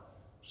yourself,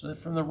 so that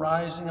from the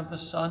rising of the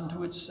sun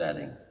to its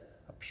setting,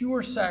 a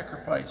pure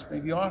sacrifice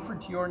may be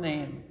offered to your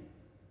name.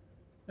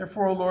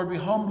 Therefore, O Lord, we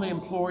humbly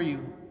implore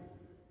you,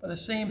 by the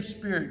same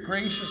Spirit,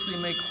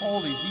 graciously make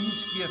holy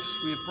these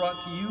gifts we have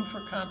brought to you for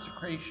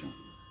consecration,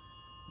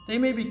 that they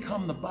may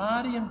become the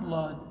body and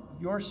blood of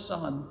your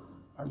Son,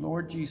 our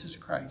Lord Jesus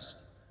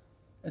Christ,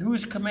 at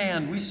whose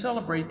command we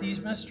celebrate these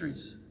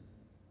mysteries.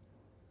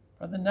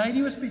 On the night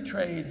he was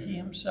betrayed, he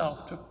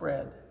himself took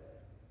bread.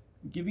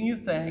 And giving you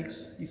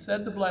thanks, he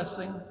said the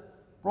blessing,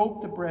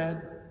 broke the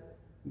bread,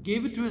 and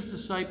gave it to his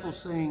disciples,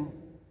 saying,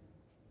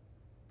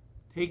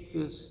 "Take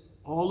this,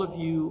 all of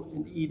you,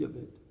 and eat of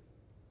it.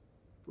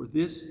 For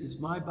this is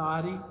my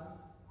body,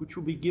 which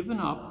will be given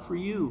up for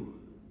you."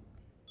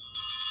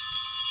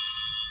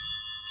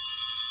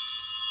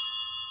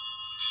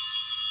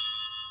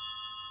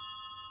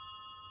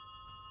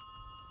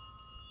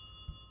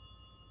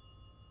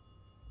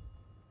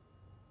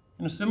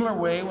 In a similar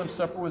way, when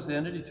supper was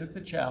ended, he took the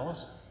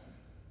chalice.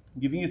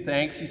 And giving you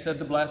thanks, he said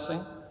the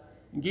blessing,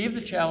 and gave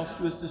the chalice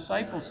to his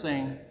disciples,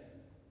 saying,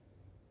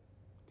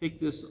 "Take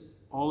this,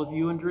 all of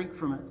you, and drink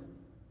from it.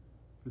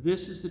 For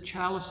this is the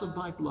chalice of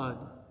my blood,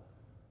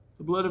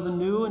 the blood of a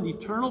new and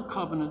eternal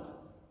covenant,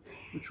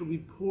 which will be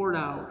poured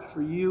out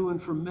for you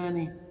and for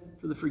many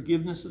for the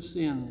forgiveness of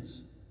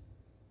sins.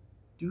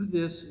 Do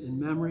this in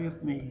memory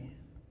of me."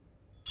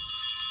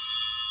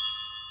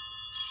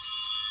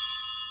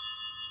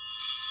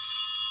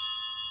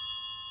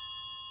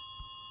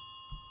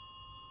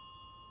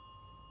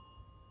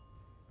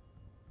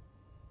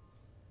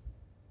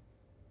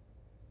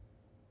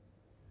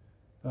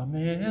 The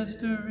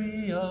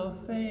mystery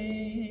of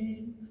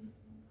faith.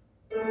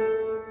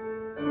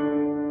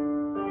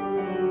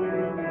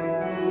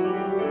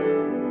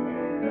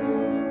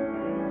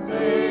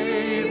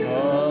 Save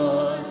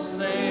us,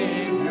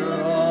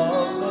 Savior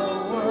of the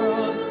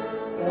world,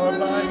 for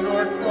by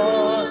your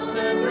cross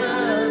and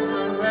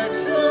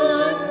resurrection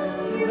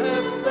you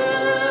have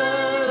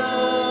set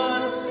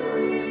us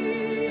free.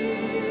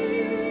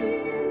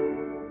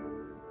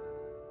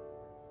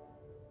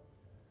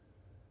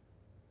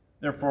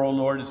 Therefore, O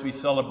Lord, as we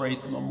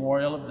celebrate the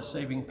memorial of the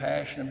saving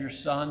passion of your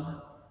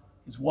Son,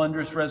 his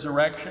wondrous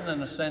resurrection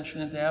and ascension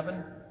into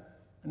heaven,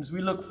 and as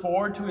we look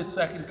forward to his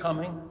second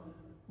coming,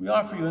 we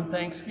offer you in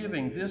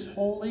thanksgiving this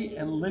holy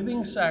and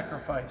living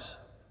sacrifice.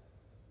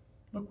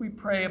 Look, we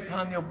pray,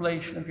 upon the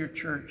oblation of your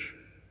church,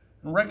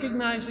 and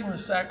recognizing the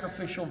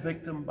sacrificial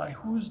victim by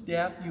whose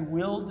death you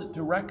willed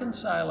to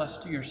reconcile us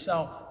to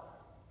yourself,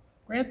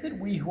 grant that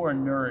we who are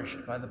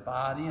nourished by the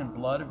body and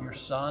blood of your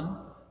Son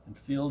and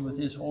filled with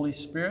his Holy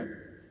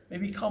Spirit may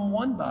become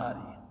one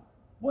body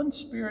one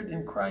Spirit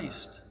in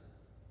Christ.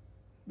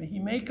 May he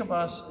make of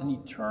us an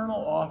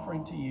eternal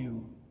offering to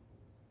you,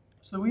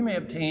 so that we may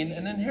obtain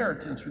an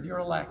inheritance with your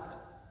elect,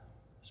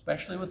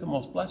 especially with the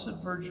most blessed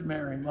Virgin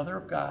Mary, Mother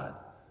of God,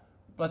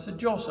 blessed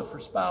Joseph, her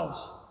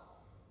spouse,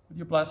 with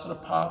your blessed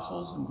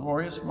apostles and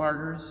glorious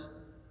martyrs,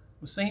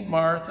 with Saint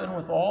Martha, and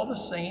with all the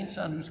saints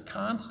on whose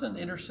constant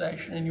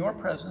intercession in your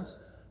presence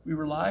we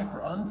rely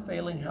for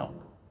unfailing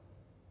help.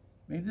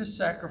 May this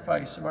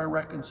sacrifice of our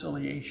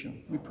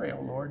reconciliation, we pray,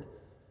 O Lord,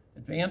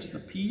 advance the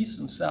peace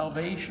and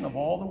salvation of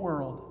all the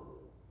world.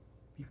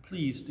 Be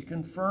pleased to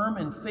confirm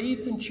in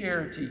faith and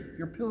charity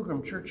your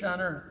pilgrim church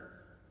on earth,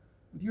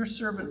 with your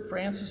servant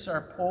Francis,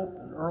 our Pope,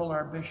 and Earl,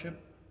 our Bishop,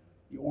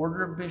 the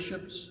order of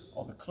bishops,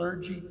 all the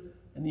clergy,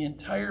 and the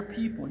entire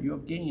people you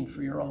have gained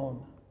for your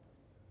own.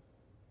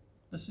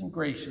 Listen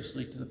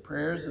graciously to the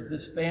prayers of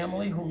this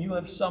family whom you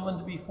have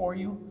summoned before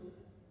you.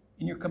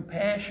 In your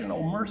compassion,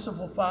 O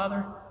merciful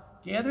Father,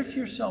 gather to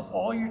yourself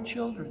all your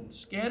children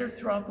scattered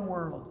throughout the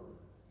world.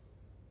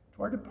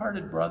 To our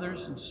departed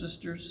brothers and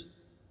sisters,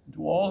 and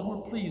to all who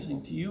are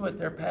pleasing to you at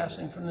their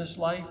passing from this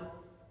life,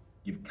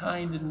 give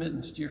kind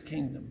admittance to your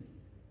kingdom.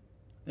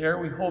 There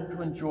we hope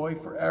to enjoy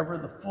forever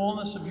the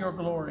fullness of your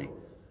glory,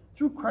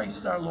 through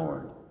Christ our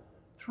Lord,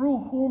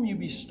 through whom you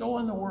bestow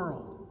on the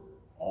world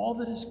all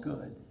that is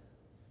good.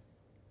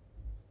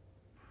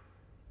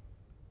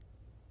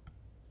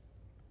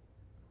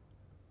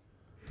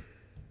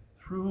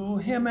 Through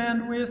him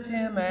and with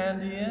him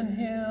and in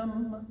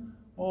him,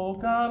 O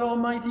God,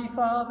 Almighty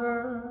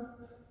Father,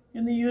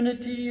 in the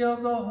unity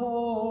of the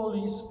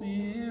Holy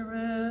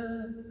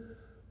Spirit,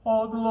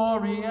 all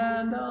glory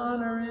and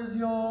honor is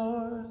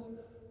yours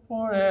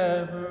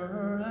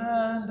forever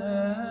and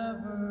ever.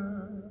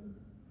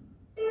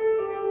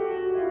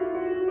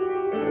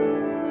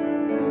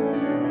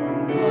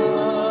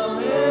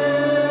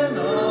 Amen, amen,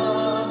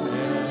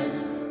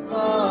 amen,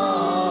 amen,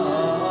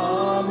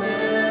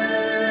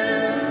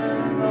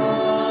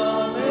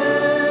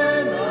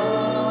 amen,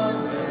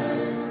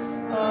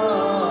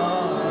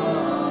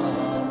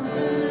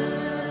 amen.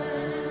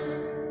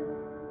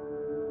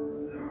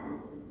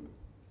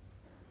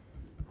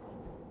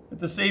 At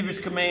the Savior's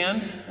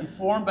command,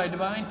 informed by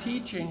divine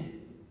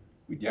teaching,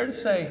 we dare to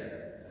say,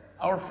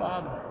 Our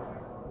Father,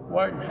 who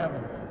art in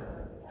heaven,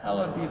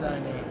 hallowed be thy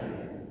name.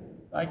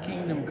 Thy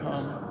kingdom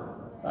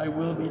come, thy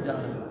will be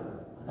done,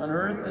 on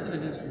earth as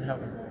it is in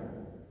heaven.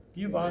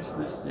 Give us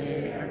this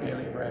day our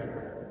daily bread,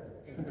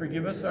 and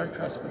forgive us our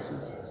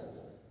trespasses,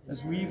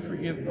 as we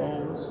forgive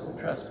those who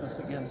trespass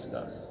against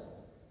us.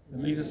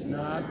 And lead us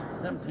not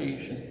into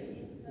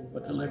temptation,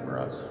 but deliver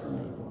us from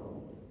evil.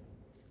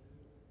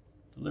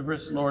 Deliver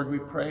us, Lord, we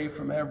pray,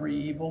 from every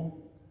evil.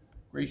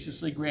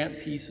 Graciously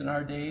grant peace in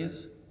our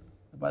days,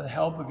 that by the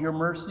help of your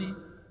mercy,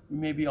 we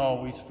may be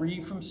always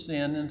free from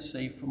sin and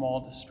safe from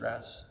all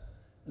distress,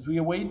 as we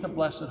await the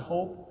blessed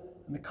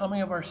hope and the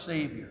coming of our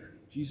Savior,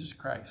 Jesus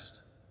Christ.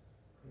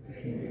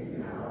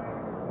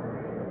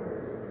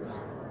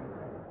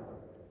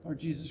 Lord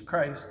Jesus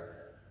Christ,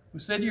 who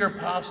said to your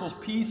apostles,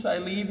 Peace I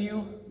leave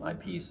you, my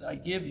peace I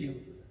give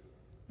you,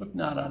 look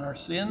not on our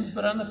sins,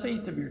 but on the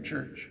faith of your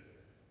church,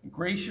 and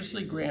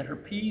graciously grant her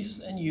peace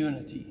and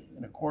unity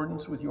in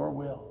accordance with your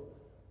will,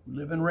 who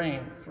live and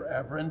reign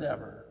forever and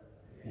ever.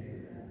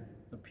 Amen.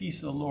 The peace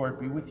of the Lord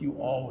be with you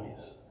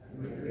always.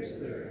 And with your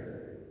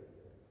spirit.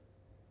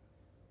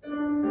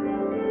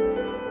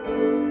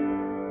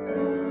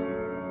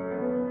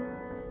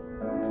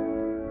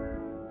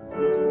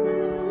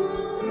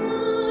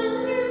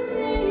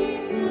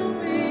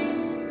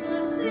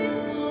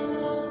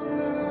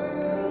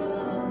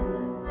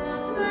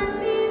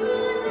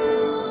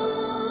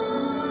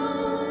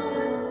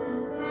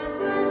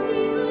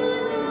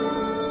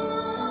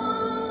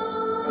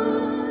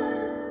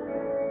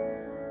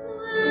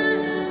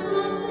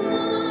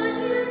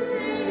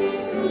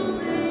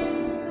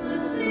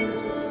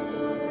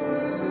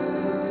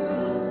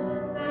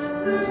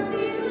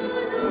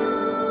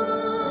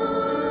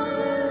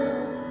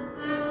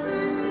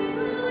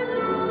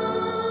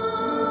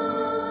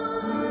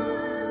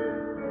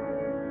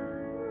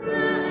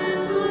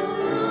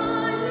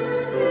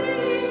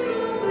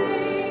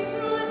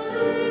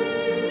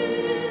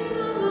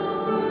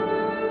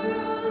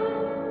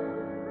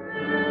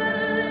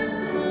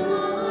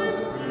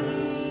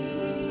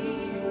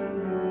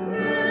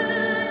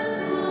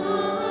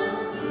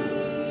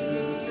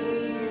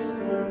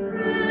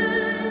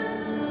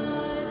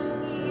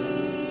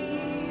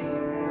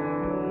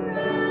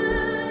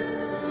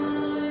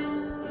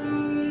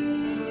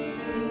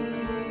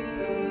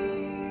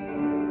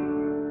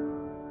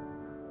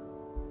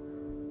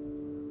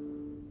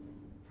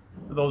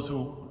 For those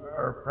who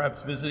are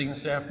perhaps visiting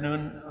this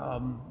afternoon,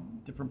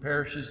 different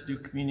parishes do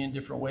communion in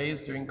different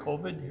ways during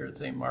COVID. Here at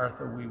St.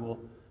 Martha, we will,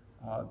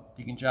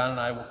 Deacon John and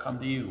I will come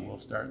to you. We'll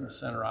start in the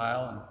center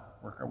aisle and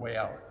work our way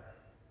out.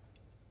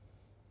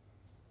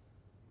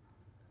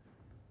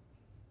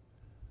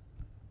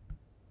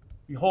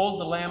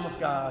 Behold the Lamb of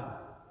God.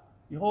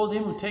 Behold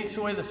him who takes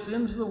away the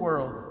sins of the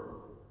world.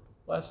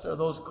 Blessed are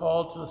those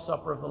called to the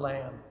supper of the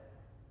Lamb.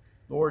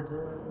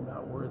 Lord, I'm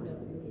not worthy.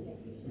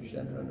 You should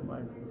enter under my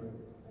roof.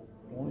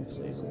 Only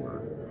say the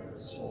word, the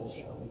soul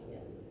shall be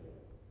healed.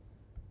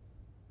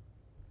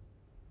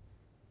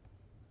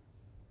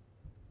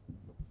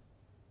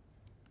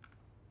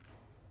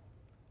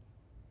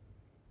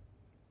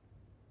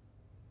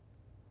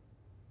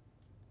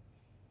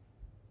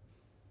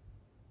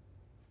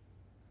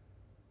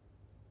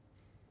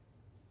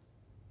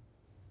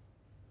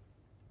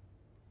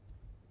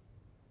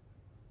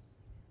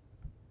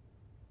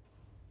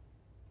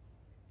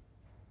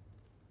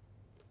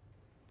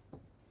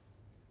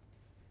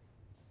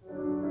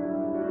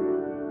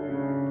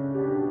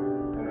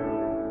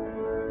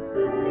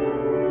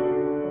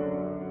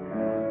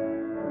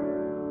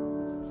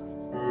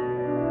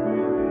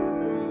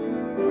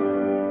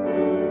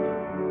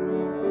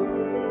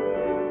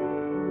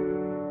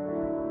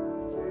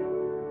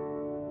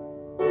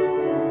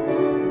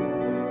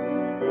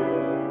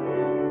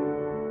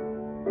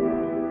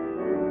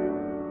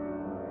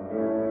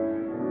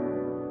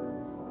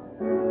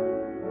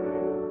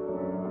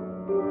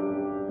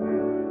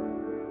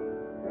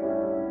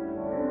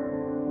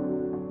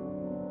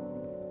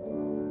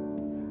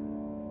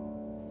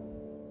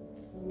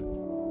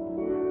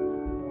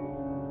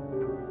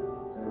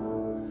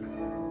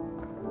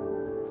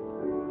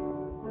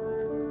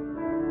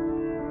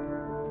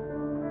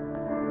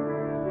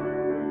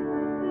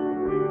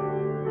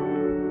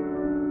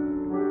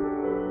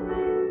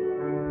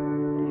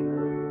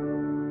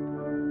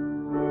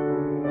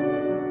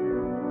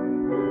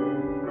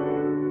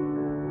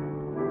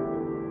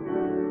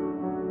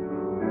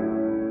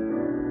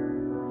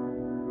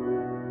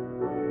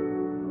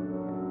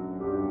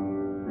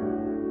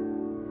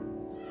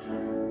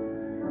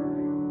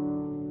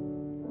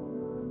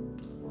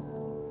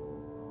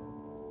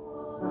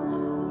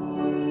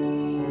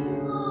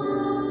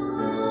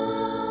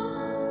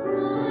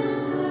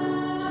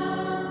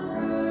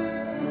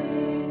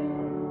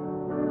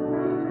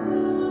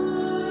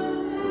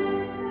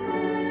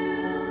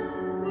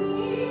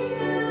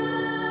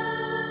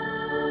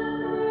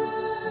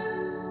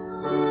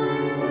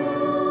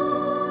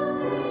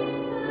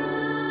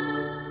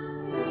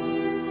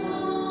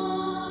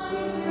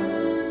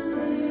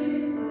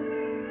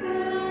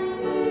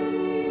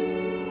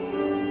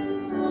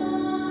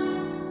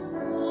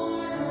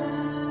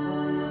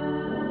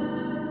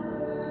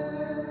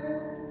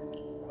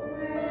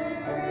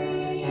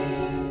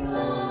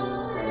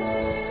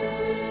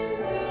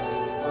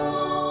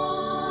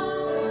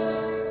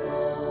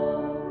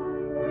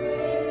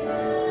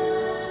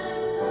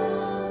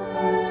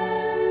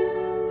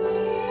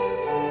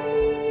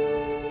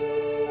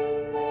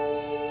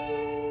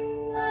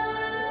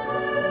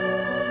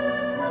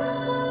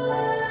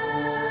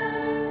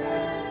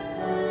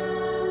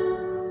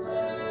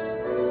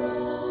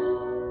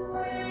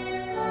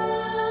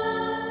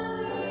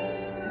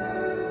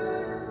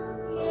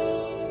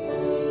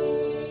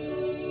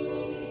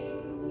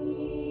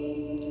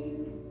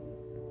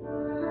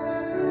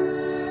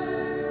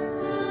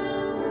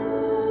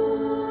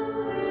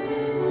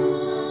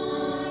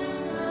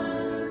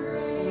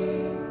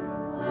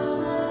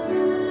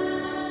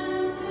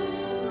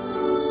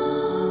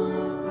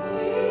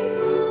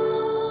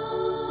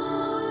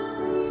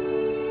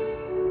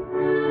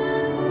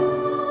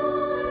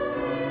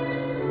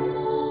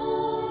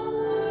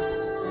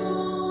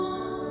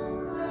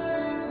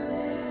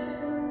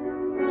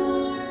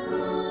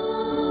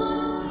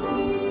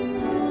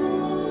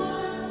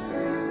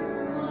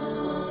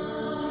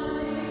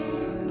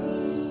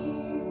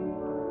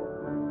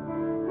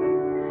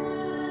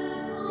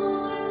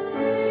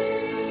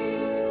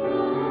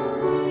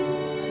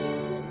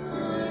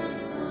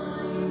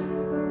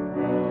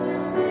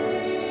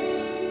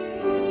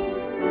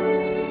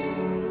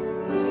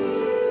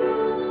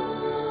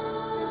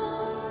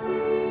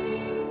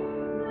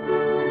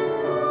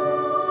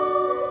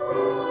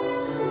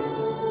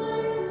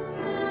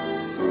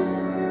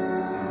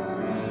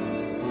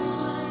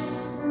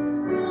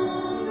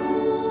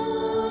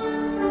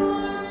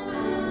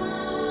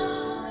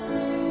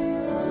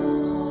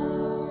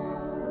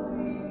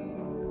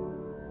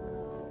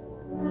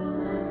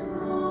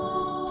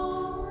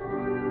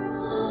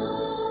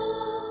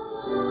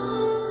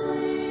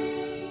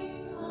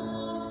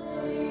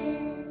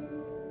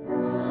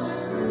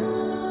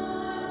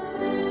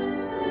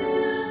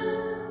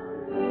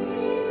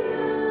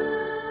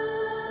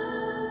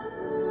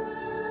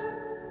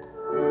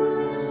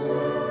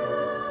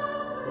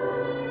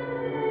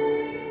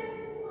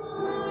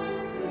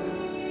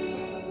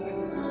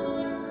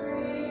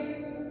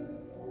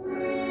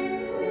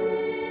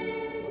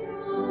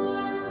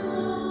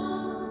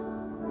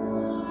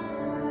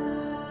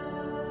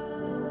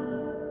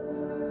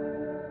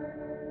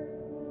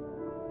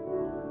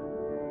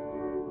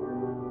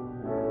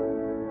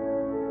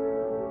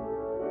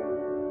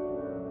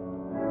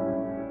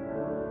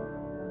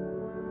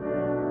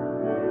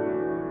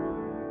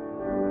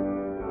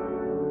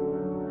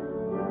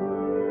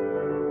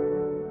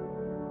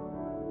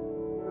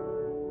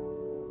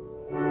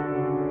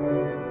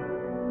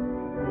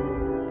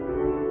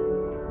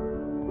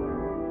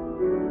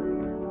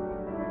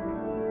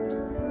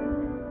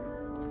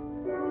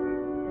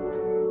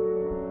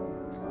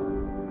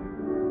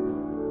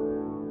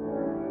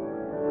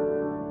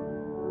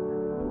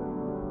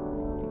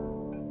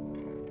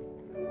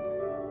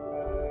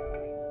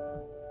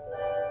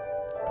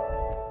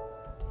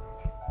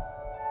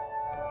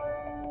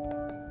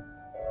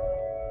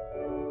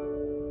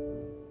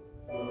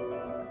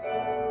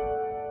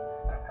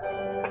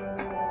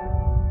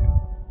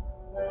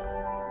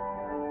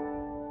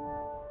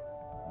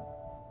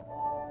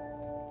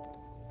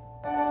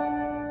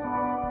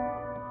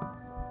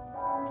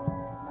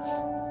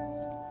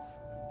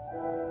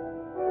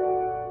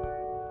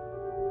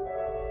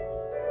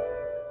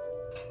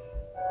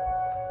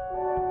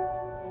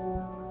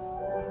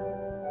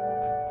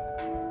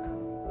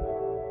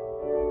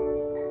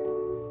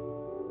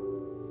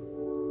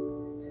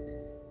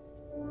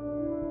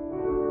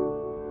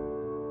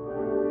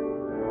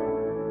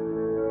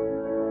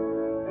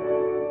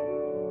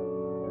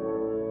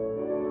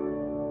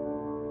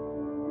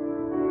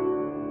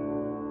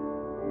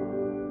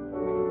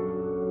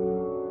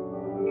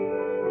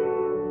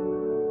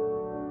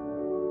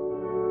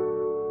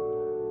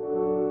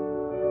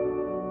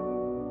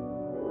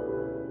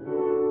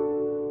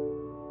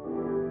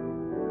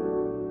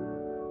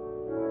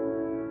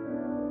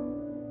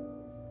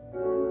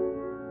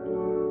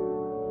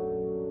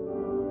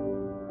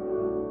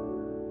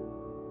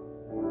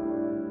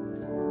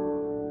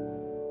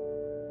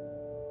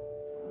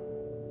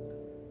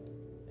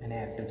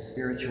 of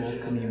spiritual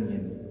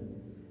communion.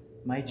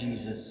 My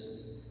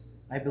Jesus,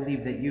 I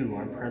believe that you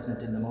are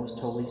present in the most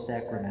holy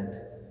sacrament.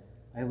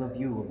 I love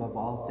you above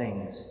all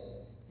things,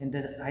 and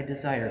that I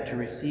desire to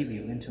receive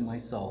you into my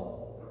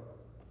soul.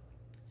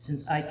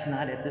 Since I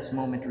cannot at this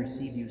moment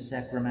receive you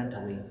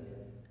sacramentally,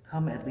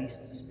 come at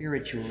least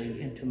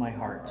spiritually into my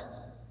heart.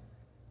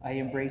 I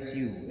embrace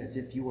you as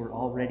if you were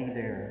already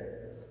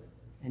there,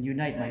 and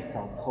unite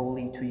myself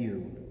wholly to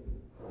you.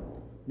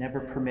 Never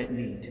permit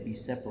me to be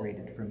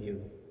separated from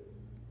you.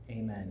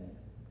 Amen.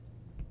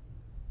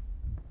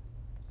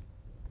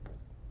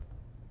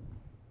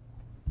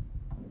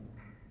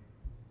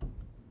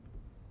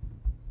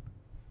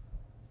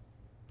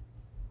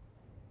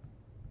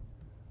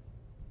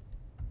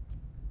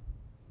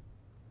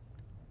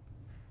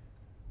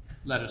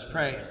 Let us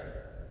pray.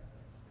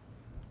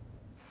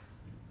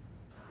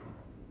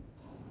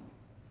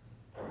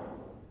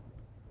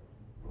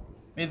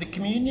 May the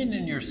communion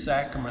in your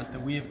sacrament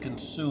that we have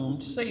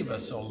consumed save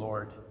us, O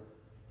Lord,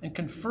 and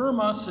confirm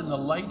us in the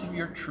light of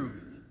your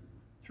truth,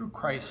 through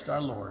Christ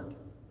our Lord.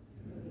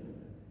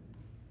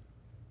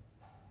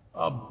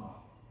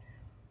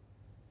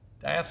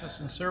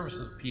 Diocesan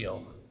Services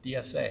Appeal,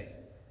 DSA.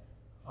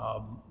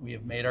 We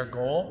have made our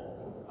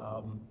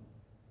goal,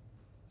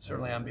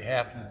 certainly on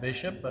behalf of the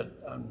bishop, but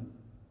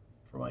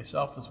for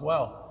myself as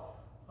well.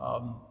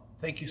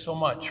 Thank you so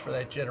much for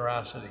that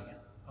generosity.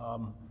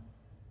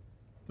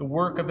 The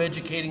work of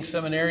educating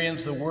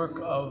seminarians, the work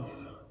of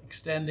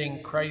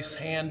extending Christ's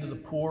hand to the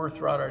poor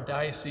throughout our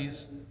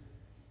diocese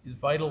is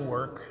vital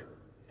work.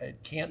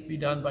 It can't be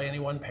done by any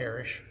one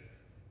parish.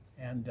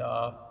 And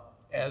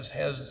as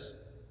has,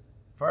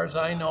 as far as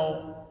I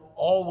know,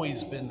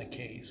 always been the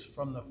case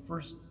from the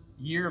first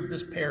year of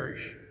this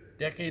parish,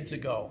 decades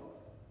ago,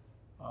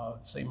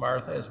 St.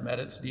 Martha has met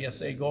its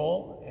DSA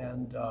goal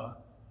and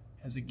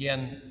has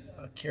again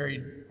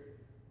carried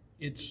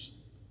its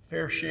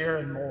fair share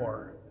and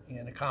more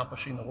in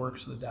accomplishing the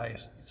works of the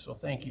diocese. So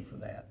thank you for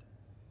that.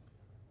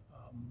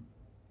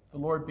 The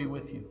Lord be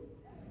with you.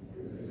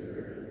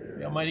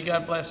 May Almighty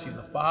God bless you,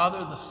 the Father,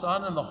 the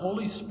Son, and the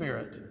Holy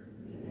Spirit.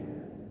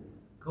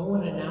 Go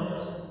and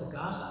announce the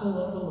gospel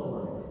of the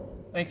Lord.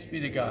 Thanks be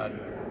to God.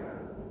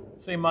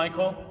 St.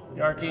 Michael,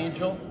 the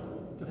Archangel,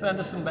 defend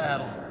us in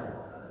battle.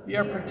 Be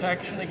our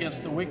protection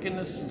against the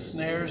wickedness and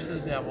snares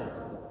of the devil.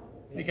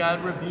 May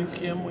God rebuke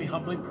him, we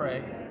humbly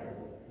pray.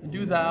 And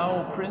do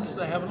thou, O Prince of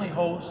the heavenly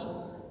host,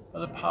 by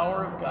the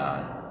power of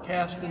God,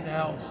 cast into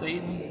hell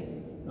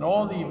Satan and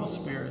all the evil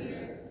spirits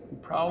who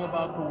prowl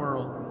about the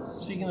world,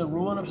 seeking the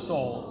ruin of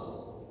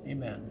souls.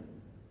 Amen.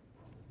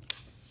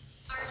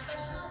 Our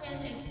sessional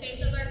hymn is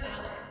Faith of Our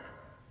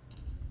Fathers.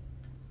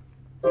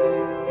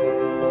 Amen.